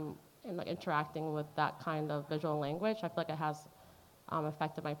time in interacting with that kind of visual language, I feel like it has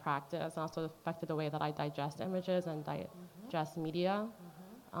affected my practice and also affected the way that I digest images and digest media.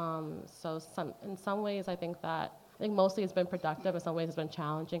 So in some ways, I think mostly it's been productive. In some ways, it's been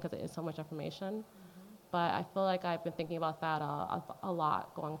challenging because it is so much information. But I feel like I've been thinking about that a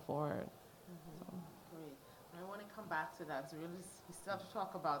lot going forward. So. Great. I want to come back to that. So we still have to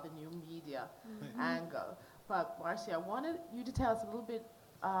talk about the new media angle. But Marcia, I wanted you to tell us a little bit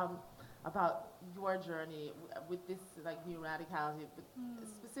about your journey with this new radicality, but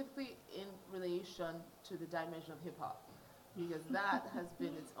specifically in relation to the dimension of hip hop, because that has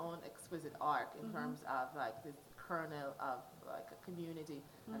been its own exquisite arc in terms of this kernel of a community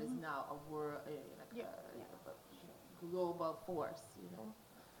that is now a world, a global force.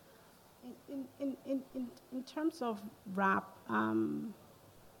 In terms of rap,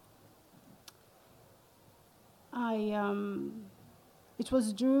 it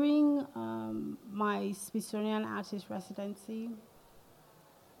was during my Smithsonian Artist Residency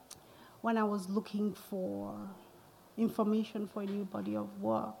when I was looking for information for a new body of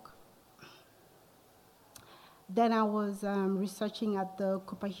work. Then I was researching at the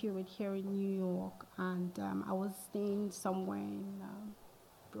Cooper Hewitt here in New York, and I was staying somewhere in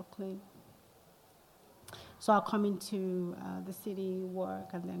Brooklyn. So I'll come into the city,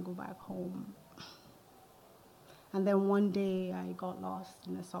 work, and then go back home. And then one day I got lost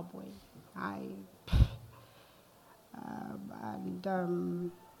in the subway.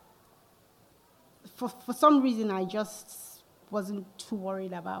 For some reason, I just wasn't too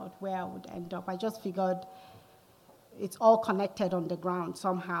worried about where I would end up. I just figured it's all connected on the ground.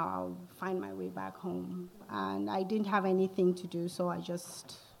 Somehow I'll find my way back home. And I didn't have anything to do, so I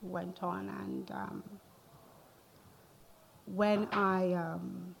just went on. And when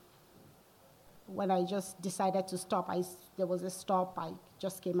I just decided to stop, there was a stop. I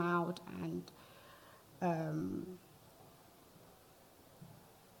just came out and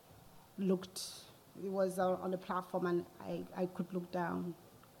looked. It was on the platform, and I could look down.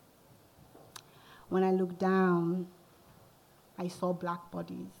 when I looked down, I saw black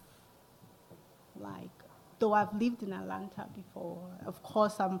bodies. Like, though I've lived in Atlanta before, of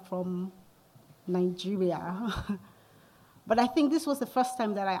course I'm from Nigeria, but I think this was the first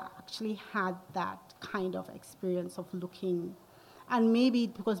time that I actually had that kind of experience of looking, and maybe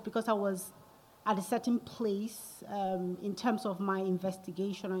because I was at a certain place in terms of my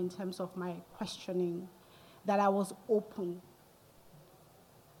investigation or in terms of my questioning, that I was open.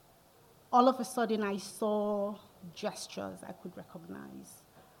 All of a sudden, I saw gestures I could recognize.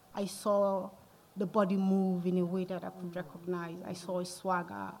 I saw the body move in a way that I could recognize. I saw a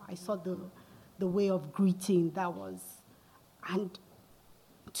swagger. I saw the way of greeting that was. And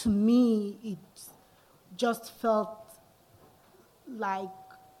to me, it just felt like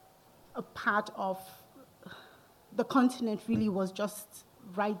a part of the continent really was just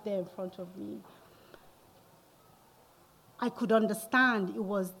right there in front of me. I could understand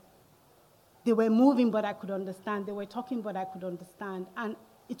they were moving, but I could understand. They were talking, but I could understand. And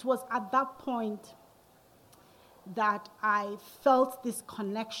it was at that point that I felt this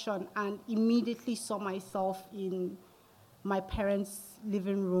connection and immediately saw myself in my parents'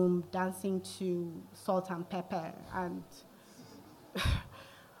 living room dancing to Salt and Pepper and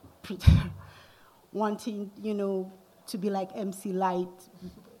wanting, to be like MC Light.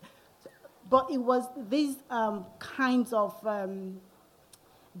 But it was these kinds of the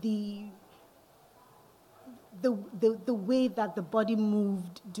way that the body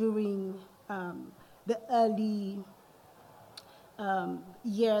moved during the early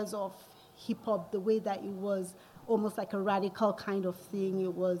years of hip-hop, the way that it was almost like a radical kind of thing.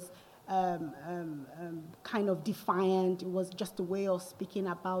 It was kind of defiant. It was just a way of speaking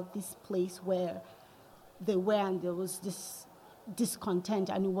about this place where they were, and there was this discontent,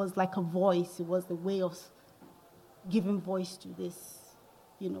 and it was like a voice. It was the way of giving voice to this,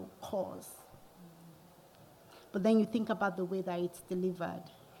 cause. But then you think about the way that it's delivered.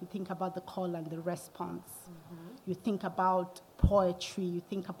 You think about the call and the response. Mm-hmm. You think about poetry. You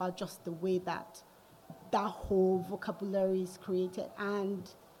think about just the way that whole vocabulary is created. And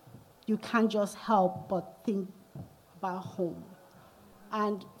you can't just help but think about home.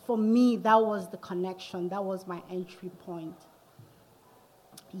 And for me, that was the connection. That was my entry point.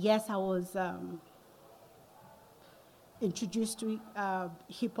 Yes, I was introduced to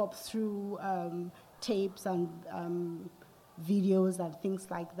hip-hop through tapes and videos and things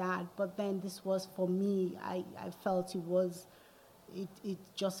like that. But then this was, for me, I felt it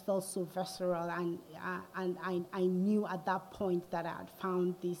just felt so visceral, and I knew at that point that I had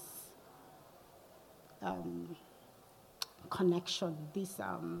found this connection, this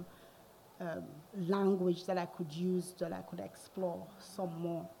language that I could use, that I could explore some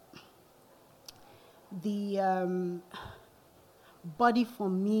more. The body for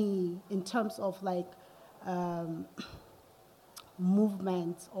me, in terms of like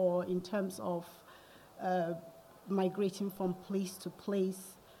movement, or in terms of migrating from place to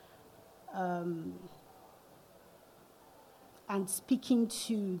place, and speaking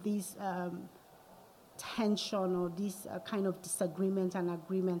to this tension or this kind of disagreement and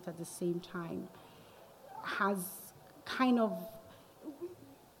agreement at the same time, has kind of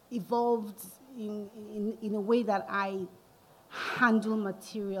evolved in a way that I handle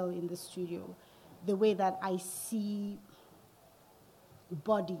material in the studio, the way that I see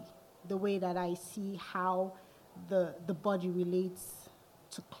body, the way that I see how the body relates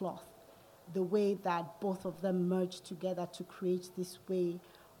to cloth, the way that both of them merge together to create this way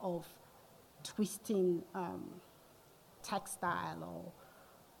of twisting textile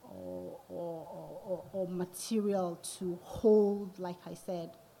or material to hold, like I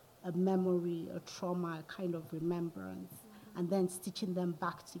said, a memory, a trauma, a kind of remembrance, and then stitching them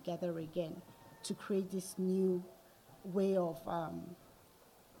back together again to create this new way of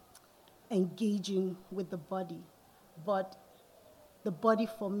engaging with the body. But the body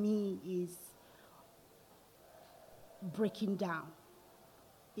for me is breaking down.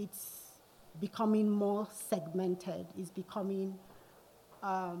 It's becoming more segmented. It's becoming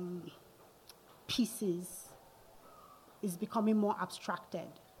pieces. It's becoming more abstracted.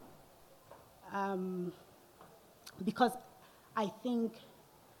 Because I think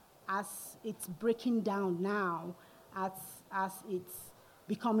as it's breaking down now, as it's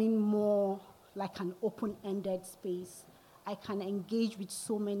becoming more like an open-ended space, I can engage with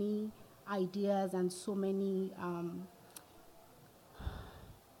so many ideas and so many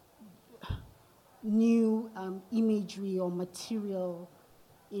new imagery or material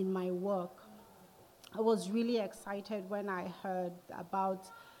in my work. I was really excited when I heard about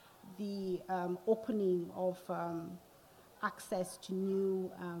the opening of access to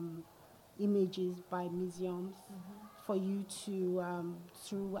new images by museums for you to,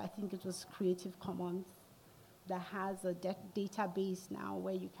 through, I think it was Creative Commons, that has a database now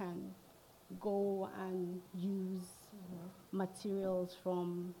where you can go and use materials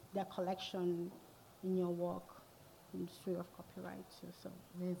from their collection in your work free of copyright too. So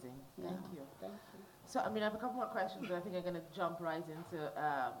Amazing. Thank you. Thank you. So, I mean, I have a couple more questions, but I think I'm going to jump right into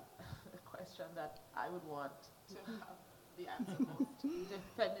a question that I would want to have the answer most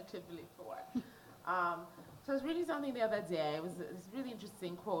definitively for. So I was reading something the other day. It was this really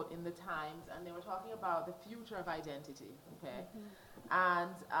interesting quote in the Times, and they were talking about the future of identity, okay?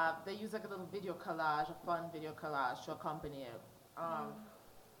 And they use like a little video collage, a fun video collage to accompany it.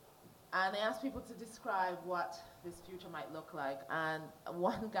 And they asked people to describe what this future might look like. And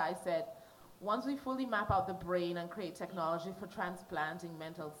one guy said, once we fully map out the brain and create technology for transplanting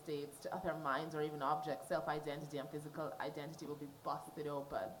mental states to other minds or even objects, self-identity and physical identity will be busted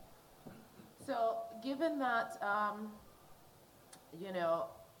open. So given that, you know,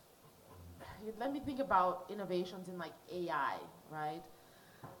 let me think about innovations in like AI, right?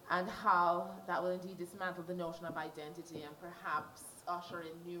 And how that will indeed dismantle the notion of identity and perhaps usher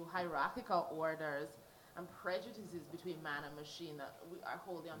in new hierarchical orders and prejudices between man and machine that are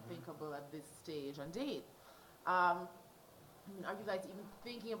wholly unthinkable at this stage and date. I mean, are you guys even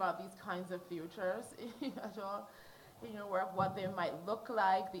thinking about these kinds of futures at all? In your work, what they might look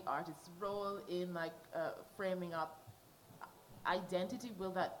like, the artist's role in like framing up identity,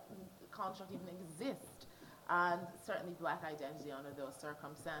 will that construct even exist? And certainly Black identity under those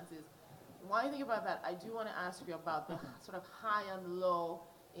circumstances. While you think about that, I do want to ask you about the sort of high and low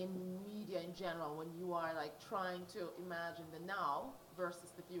in media in general when you are like trying to imagine the now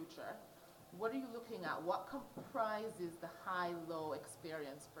versus the future. What are you looking at? What comprises the high-low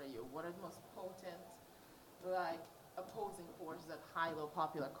experience for you? What are the most potent, like, opposing forces of high-low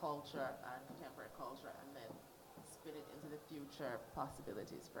popular culture and contemporary culture, and then spin it into the future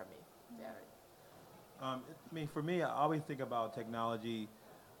possibilities for me? Derek? I mean, for me, I always think about technology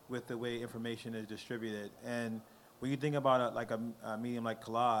with the way information is distributed. And when you think about a medium like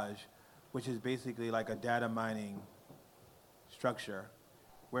collage, which is basically like a data mining structure,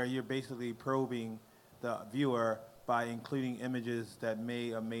 where you're basically probing the viewer by including images that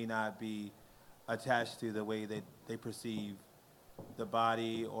may or may not be attached to the way that they perceive the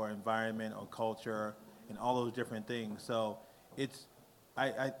body or environment or culture and all those different things. So it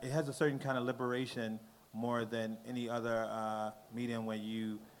has a certain kind of liberation more than any other medium where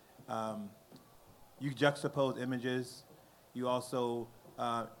you juxtapose images. You also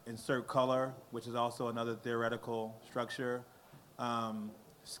insert color, which is also another theoretical structure.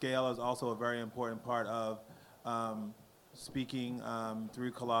 Scale is also a very important part of speaking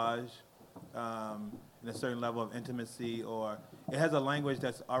through collage, and a certain level of intimacy, or it has a language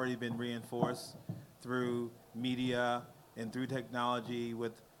that's already been reinforced through media and through technology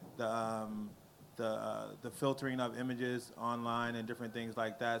with the filtering of images online and different things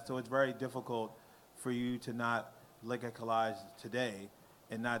like that. So it's very difficult for you to not look at collage today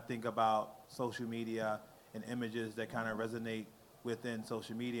and not think about social media and images that kind of resonate within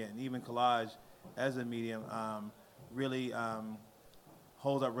social media. And even collage as a medium really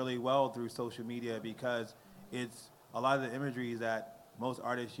holds up really well through social media, because it's a lot of the imagery that most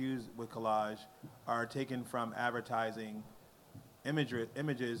artists use with collage are taken from advertising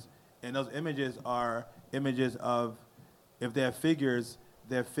images, and those images are images of, if they're figures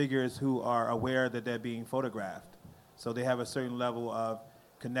who are aware that they're being photographed. So they have a certain level of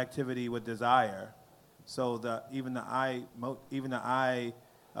connectivity with desire. So even the eye,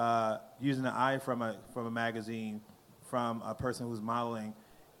 using the eye from a magazine, from a person who's modeling,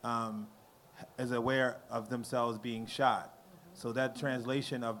 is aware of themselves being shot. So that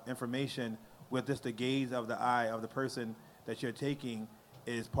translation of information with just the gaze of the eye of the person that you're taking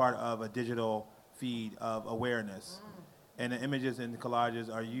is part of a digital feed of awareness. And the images in the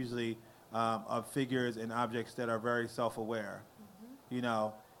collages are usually of figures and objects that are very self-aware. You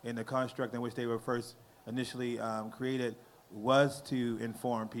know, in the construct in which they were first initially created was to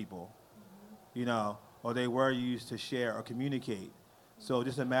inform people, you know, or they were used to share or communicate. So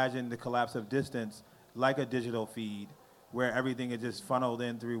just imagine the collapse of distance like a digital feed, where everything is just funneled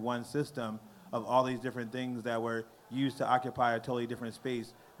in through one system of all these different things that were used to occupy a totally different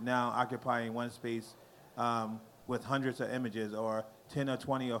space, now occupying one space with hundreds of images, or 10 or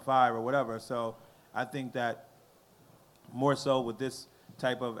 20 or 5 or whatever. So I think that more so with this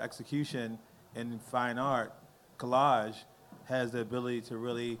type of execution in fine art, collage has the ability to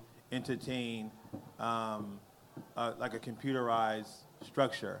really entertain like a computerized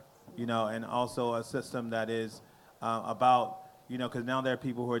structure, you know, and also a system that is about, You know, because now there are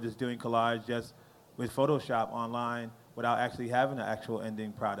people who are just doing collage just with Photoshop online without actually having an actual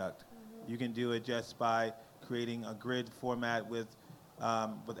ending product. You can do it just by creating a grid format with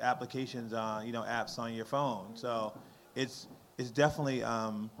applications on, you know, apps on your phone. So it's definitely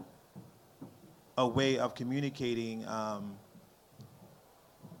a way of communicating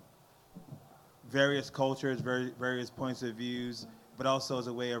various cultures, various points of views, but also as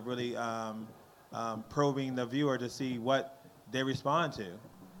a way of really probing the viewer to see what they respond to.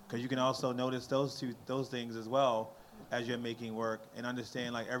 Because you can also notice those things as well as you're making work and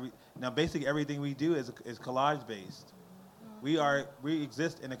understand like basically everything we do is collage based. We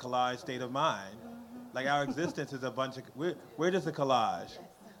exist in a collage state of mind. Like our existence is a bunch of, we're just a collage.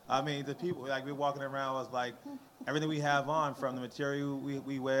 I mean, the people, like we're walking around was like, everything we have on, from the material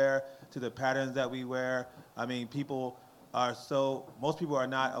we wear to the patterns that we wear. I mean, most people are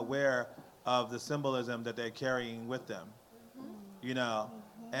not aware of the symbolism that they're carrying with them, you know?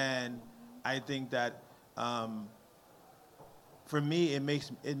 And I think that for me, it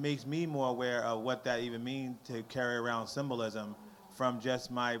makes me more aware of what that even means to carry around symbolism from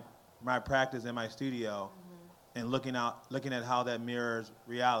just my practice in my studio and looking at how that mirrors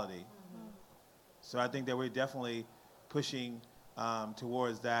reality. So I think that we're definitely pushing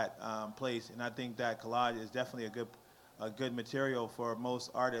towards that place, and I think that collage is definitely a good material for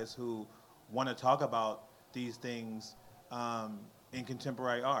most artists who want to talk about these things in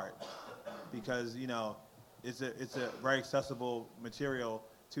contemporary art, because you know it's a very accessible material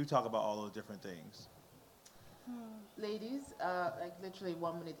to talk about all those different things. Ladies, like literally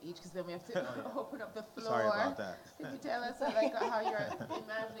 1 minute each, because then we have to open up the floor. Sorry about that. Can you tell us like how you're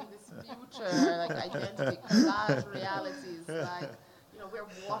imagining this future, like identity, collage realities, like, you know, we're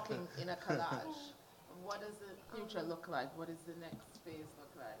walking in a collage. What does the future look like? What does the next phase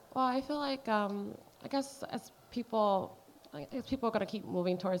look like? Well, I feel like, I guess as people are going to keep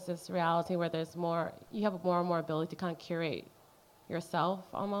moving towards this reality where you have more and more ability to kind of curate yourself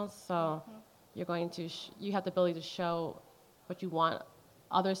almost. So you're going to, you have the ability to show what you want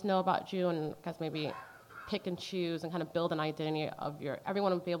others to know about you, and I guess maybe pick and choose and kind of build an identity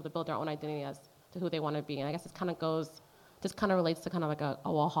everyone will be able to build their own identity as to who they want to be. And I guess this kind of relates to kind of like a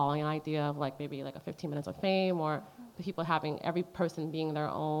Warholian idea of like maybe like a 15 minutes of fame, or the people every person being their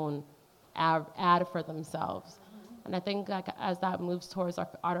own ad for themselves. And I think like as that moves towards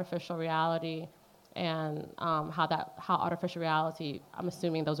artificial reality and how artificial reality, I'm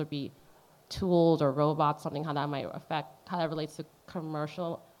assuming those would be tools or robots, something how that might affect, how that relates to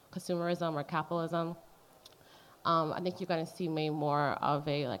consumerism or capitalism. I think you're going to see maybe more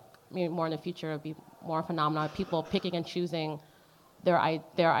in the future, it'll be more phenomena of people picking and choosing their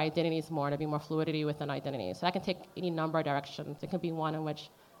identities more, to be more fluidity within identities. So that can take any number of directions. It could be one in which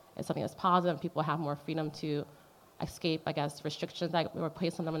it's something that's positive, people have more freedom to escape, I guess, restrictions that were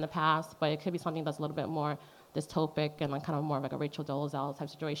placed on them in the past, but it could be something that's a little bit more dystopic and like kind of more of like a Rachel Dolezal type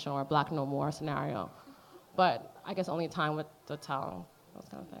situation or a Black No More scenario. But I guess only time would tell those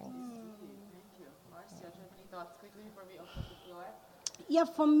kind of things. Thank you. Marcia, do you have any thoughts quickly before we open up the floor? Yeah,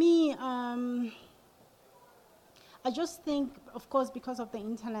 for me, I just think, of course, because of the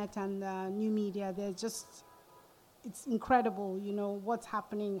internet and new media, it's incredible, you know, what's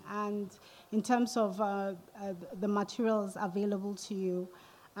happening, and in terms of the materials available to you,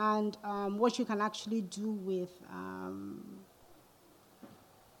 and what you can actually do with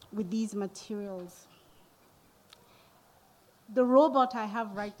these materials. The robot I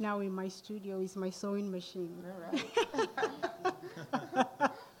have right now in my studio is my sewing machine. All right.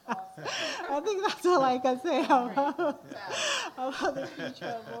 I think that's all I can say about the future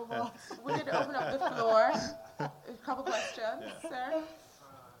of robots. We're going to open up the floor. A couple questions, sir.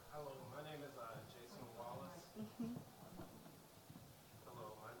 Hello, my name is Jason Wallace.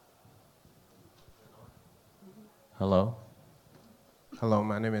 Hello. Hello,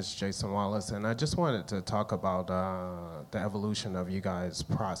 my name is Jason Wallace, and I just wanted to talk about the evolution of you guys'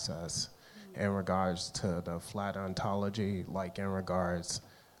 process in regards to the flat ontology, like in regards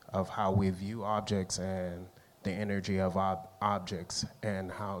of how we view objects and the energy of objects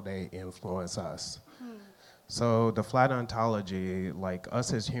and how they influence us. So the flat ontology, like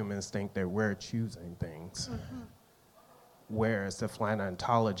us as humans think that we're choosing things, whereas the flat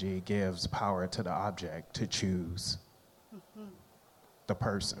ontology gives power to the object to choose the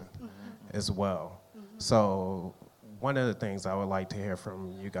person as well. So one of the things I would like to hear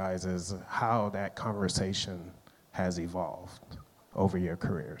from you guys is how that conversation has evolved over your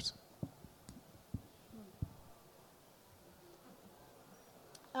careers.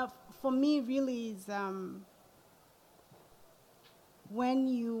 For me, really, is when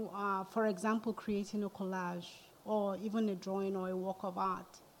you are, for example, creating a collage or even a drawing or a work of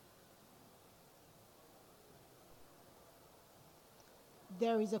art,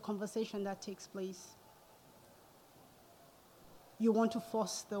 there is a conversation that takes place. You want to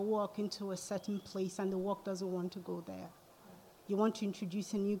force the work into a certain place, and the work doesn't want to go there. You want to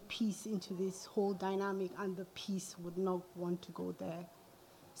introduce a new piece into this whole dynamic, and the piece would not want to go there.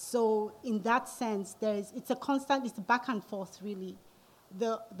 So in that sense, it's a constant, it's back and forth, really.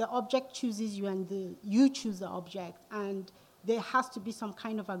 The object chooses you, and you choose the object, and there has to be some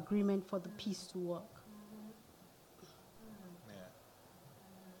kind of agreement for the piece to work. Yeah.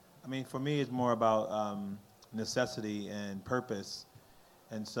 I mean, for me, it's more about necessity and purpose.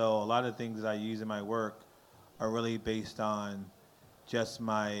 And so a lot of the things that I use in my work are really based on just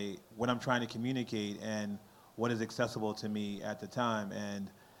what I'm trying to communicate and what is accessible to me at the time.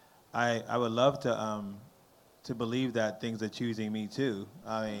 And I would love to believe that things are choosing me too.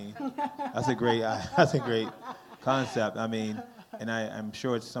 I mean, that's a great concept. I mean, and I'm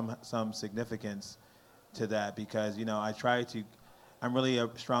sure it's some significance to that, because I'm really a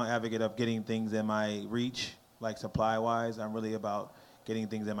strong advocate of getting things in my reach, like supply-wise. I'm really about getting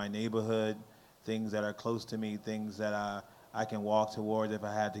things in my neighborhood, things that are close to me, things that I can walk towards if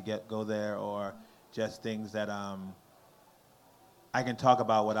I had to go there, or just things that I can talk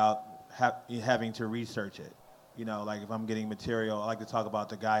about without having to research it. Like if I'm getting material, I like to talk about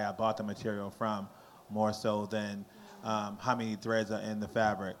the guy I bought the material from more so than how many threads are in the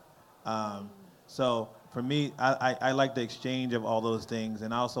fabric. So for me, I like the exchange of all those things,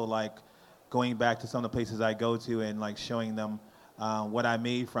 and I also like going back to some of the places I go to and like showing them what I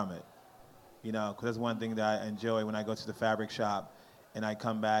made from it. Because that's one thing that I enjoy when I go to the fabric shop and I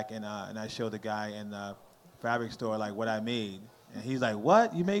come back and I show the guy in the fabric store like what I made. And he's like,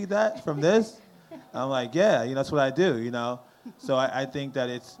 "What? You made that from this?" I'm like, "Yeah, that's what I do, So I think that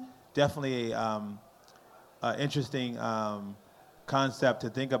it's definitely an interesting concept to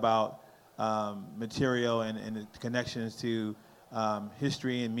think about material and the connections to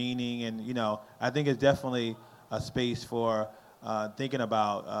history and meaning. And, I think it's definitely a space for thinking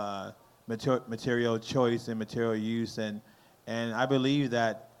about material choice and material use. And I believe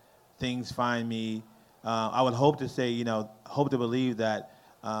that things find me. I would hope to believe that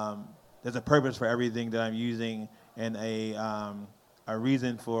there's a purpose for everything that I'm using, and a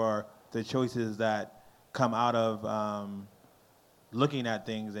reason for the choices that come out of looking at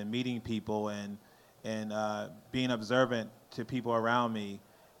things and meeting people and being observant to people around me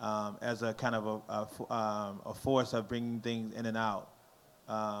as a kind of a force of bringing things in and out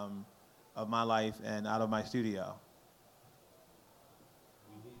of my life and out of my studio.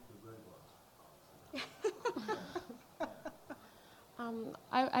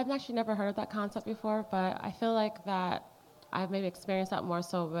 I've actually never heard of that concept before, but I feel like that I've maybe experienced that more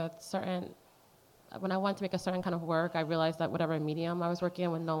so with when I wanted to make a certain kind of work, I realized that whatever medium I was working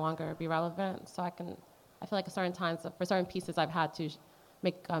in would no longer be relevant. So I feel like at certain times, for certain pieces, I've had to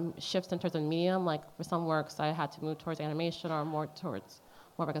make shifts in terms of medium. Like for some works, I had to move towards animation or more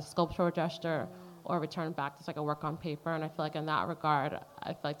like a sculptural gesture, or return back to like a work on paper. And I feel like in that regard,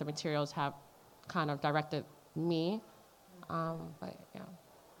 I feel like the materials have kind of directed me. But yeah.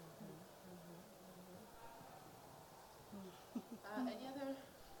 Any other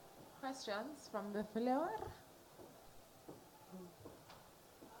questions from the floor?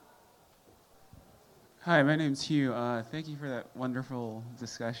 Hi, my name's Hugh. Thank you for that wonderful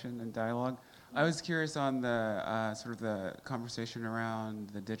discussion and dialogue. I was curious on the sort of the conversation around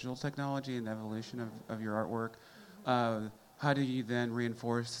the digital technology and the evolution of your artwork. How do you then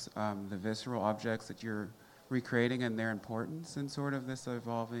reinforce the visceral objects that you're recreating and their importance in sort of this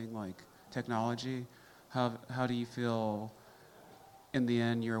evolving like technology? How do you feel in the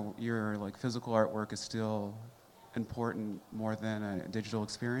end your like physical artwork is still important more than a digital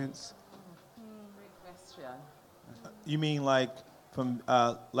experience? Great question. You mean like from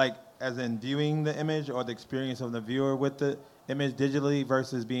like as in viewing the image, or the experience of the viewer with the image digitally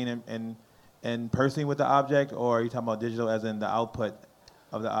versus being in person with the object, or are you talking about digital as in the output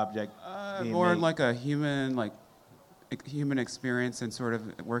of the object? More like a human experience, and sort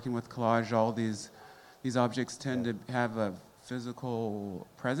of working with collage. All these objects tend to have a physical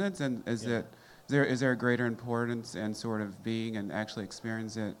presence, and is there a greater importance in sort of being and actually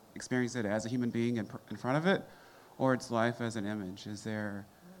experience it as a human being in front of it, or its life as an image? Is there?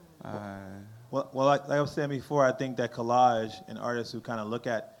 Well, like I was saying before, I think that collage and artists who kind of look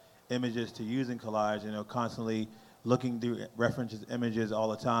at images to use in collage, constantly looking through references, images all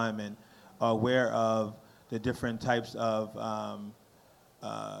the time, and are aware of the different types of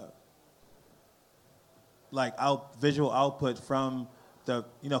visual output from the,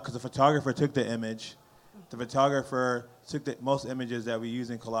 because the photographer took the image The photographer took most images that we use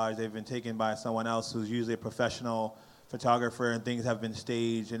in collage, they've been taken by someone else who's usually a professional photographer, and things have been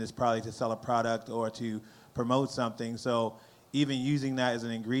staged, and it's probably to sell a product or to promote something. So even using that as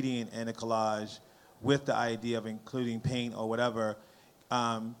an ingredient in a collage with the idea of including paint or whatever,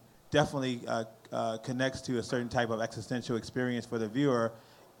 definitely connects to a certain type of existential experience for the viewer,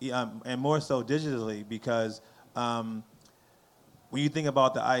 and more so digitally, because when you think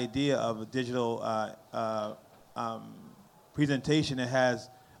about the idea of a digital presentation, it has,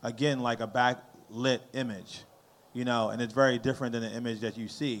 again, like a backlit image, and it's very different than the image that you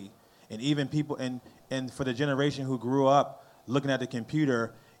see. And even people, and for the generation who grew up looking at the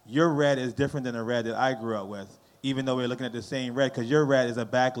computer, your red is different than the red that I grew up with, even though we're looking at the same red, because your red is a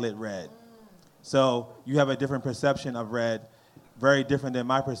backlit red. So you have a different perception of red, very different than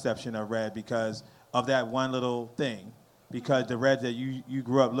my perception of red because of that one little thing. Because the red that you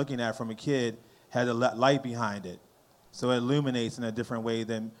grew up looking at from a kid has a light behind it. So it illuminates in a different way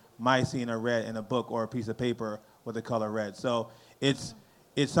than my seeing a red in a book or a piece of paper with the color red. So it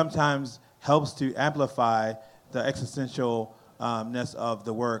sometimes helps to amplify the existentialness of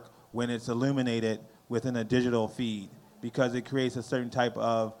the work when it's illuminated within a digital feed, because it creates a certain type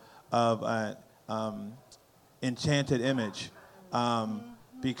of enchanted image,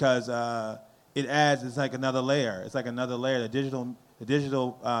 because it adds, it's like another layer. It's like another layer. The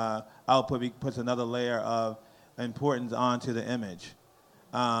digital output puts another layer of importance onto the image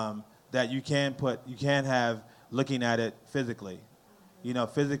that you can have looking at it physically.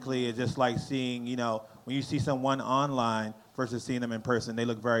 Physically, it's just like seeing, when you see someone online versus seeing them in person, they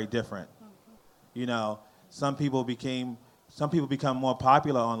look very different. Some people become more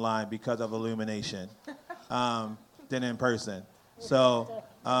popular online because of illumination than in person. So,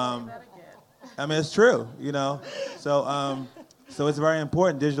 it's true, So it's very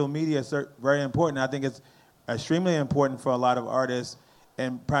important. Digital media is very important. I think it's extremely important for a lot of artists,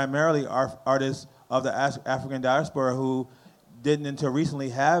 and primarily artists of the African diaspora who didn't until recently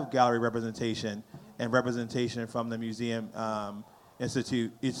have gallery representation and representation from the museum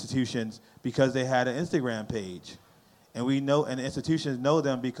institutions, because they had an Instagram page. And and the institutions know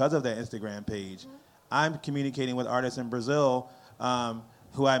them because of their Instagram page. I'm communicating with artists in Brazil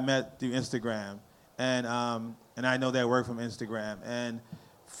who I met through Instagram, and I know their work from Instagram. And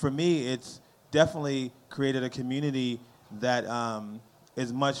for me, it's definitely created a community that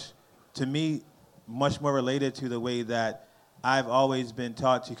is much more related to the way that I've always been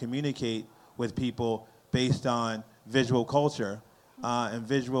taught to communicate with people based on visual culture and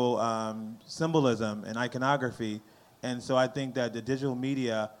visual symbolism and iconography. And so I think that the digital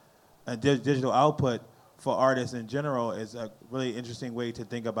media and digital output for artists in general is a really interesting way to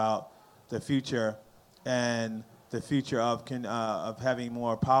think about the future, and the future of having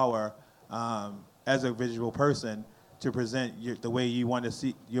more power as a visual person to present the way you want to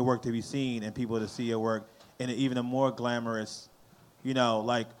see your work to be seen, and people to see your work in even a more glamorous,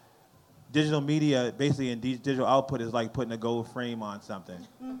 like digital media, basically in digital output is like putting a gold frame on something.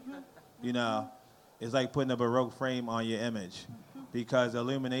 It's like putting a Baroque frame on your image, because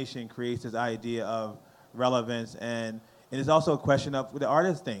illumination creates this idea of relevance, and it's also a question of what the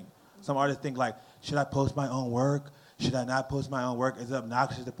artists think. Some artists think like, should I post my own work? Should I not post my own work? Is it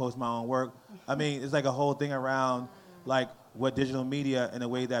obnoxious to post my own work? It's like a whole thing around like what digital media, in a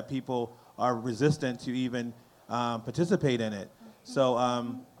way that people are resistant to even participate in it.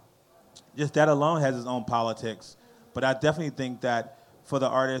 So just that alone has its own politics. But I definitely think that for the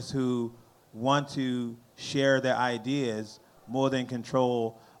artists who want to share their ideas more than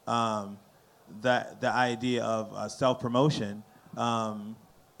control the idea of self-promotion,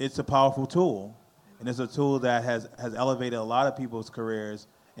 it's a powerful tool. And it's a tool that has elevated a lot of people's careers,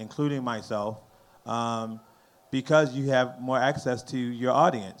 including myself, because you have more access to your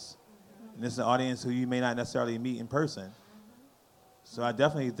audience. And it's an audience who you may not necessarily meet in person. So I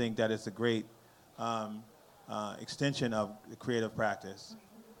definitely think that it's a great extension of the creative practice.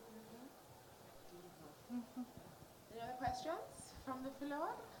 Any other questions from the floor?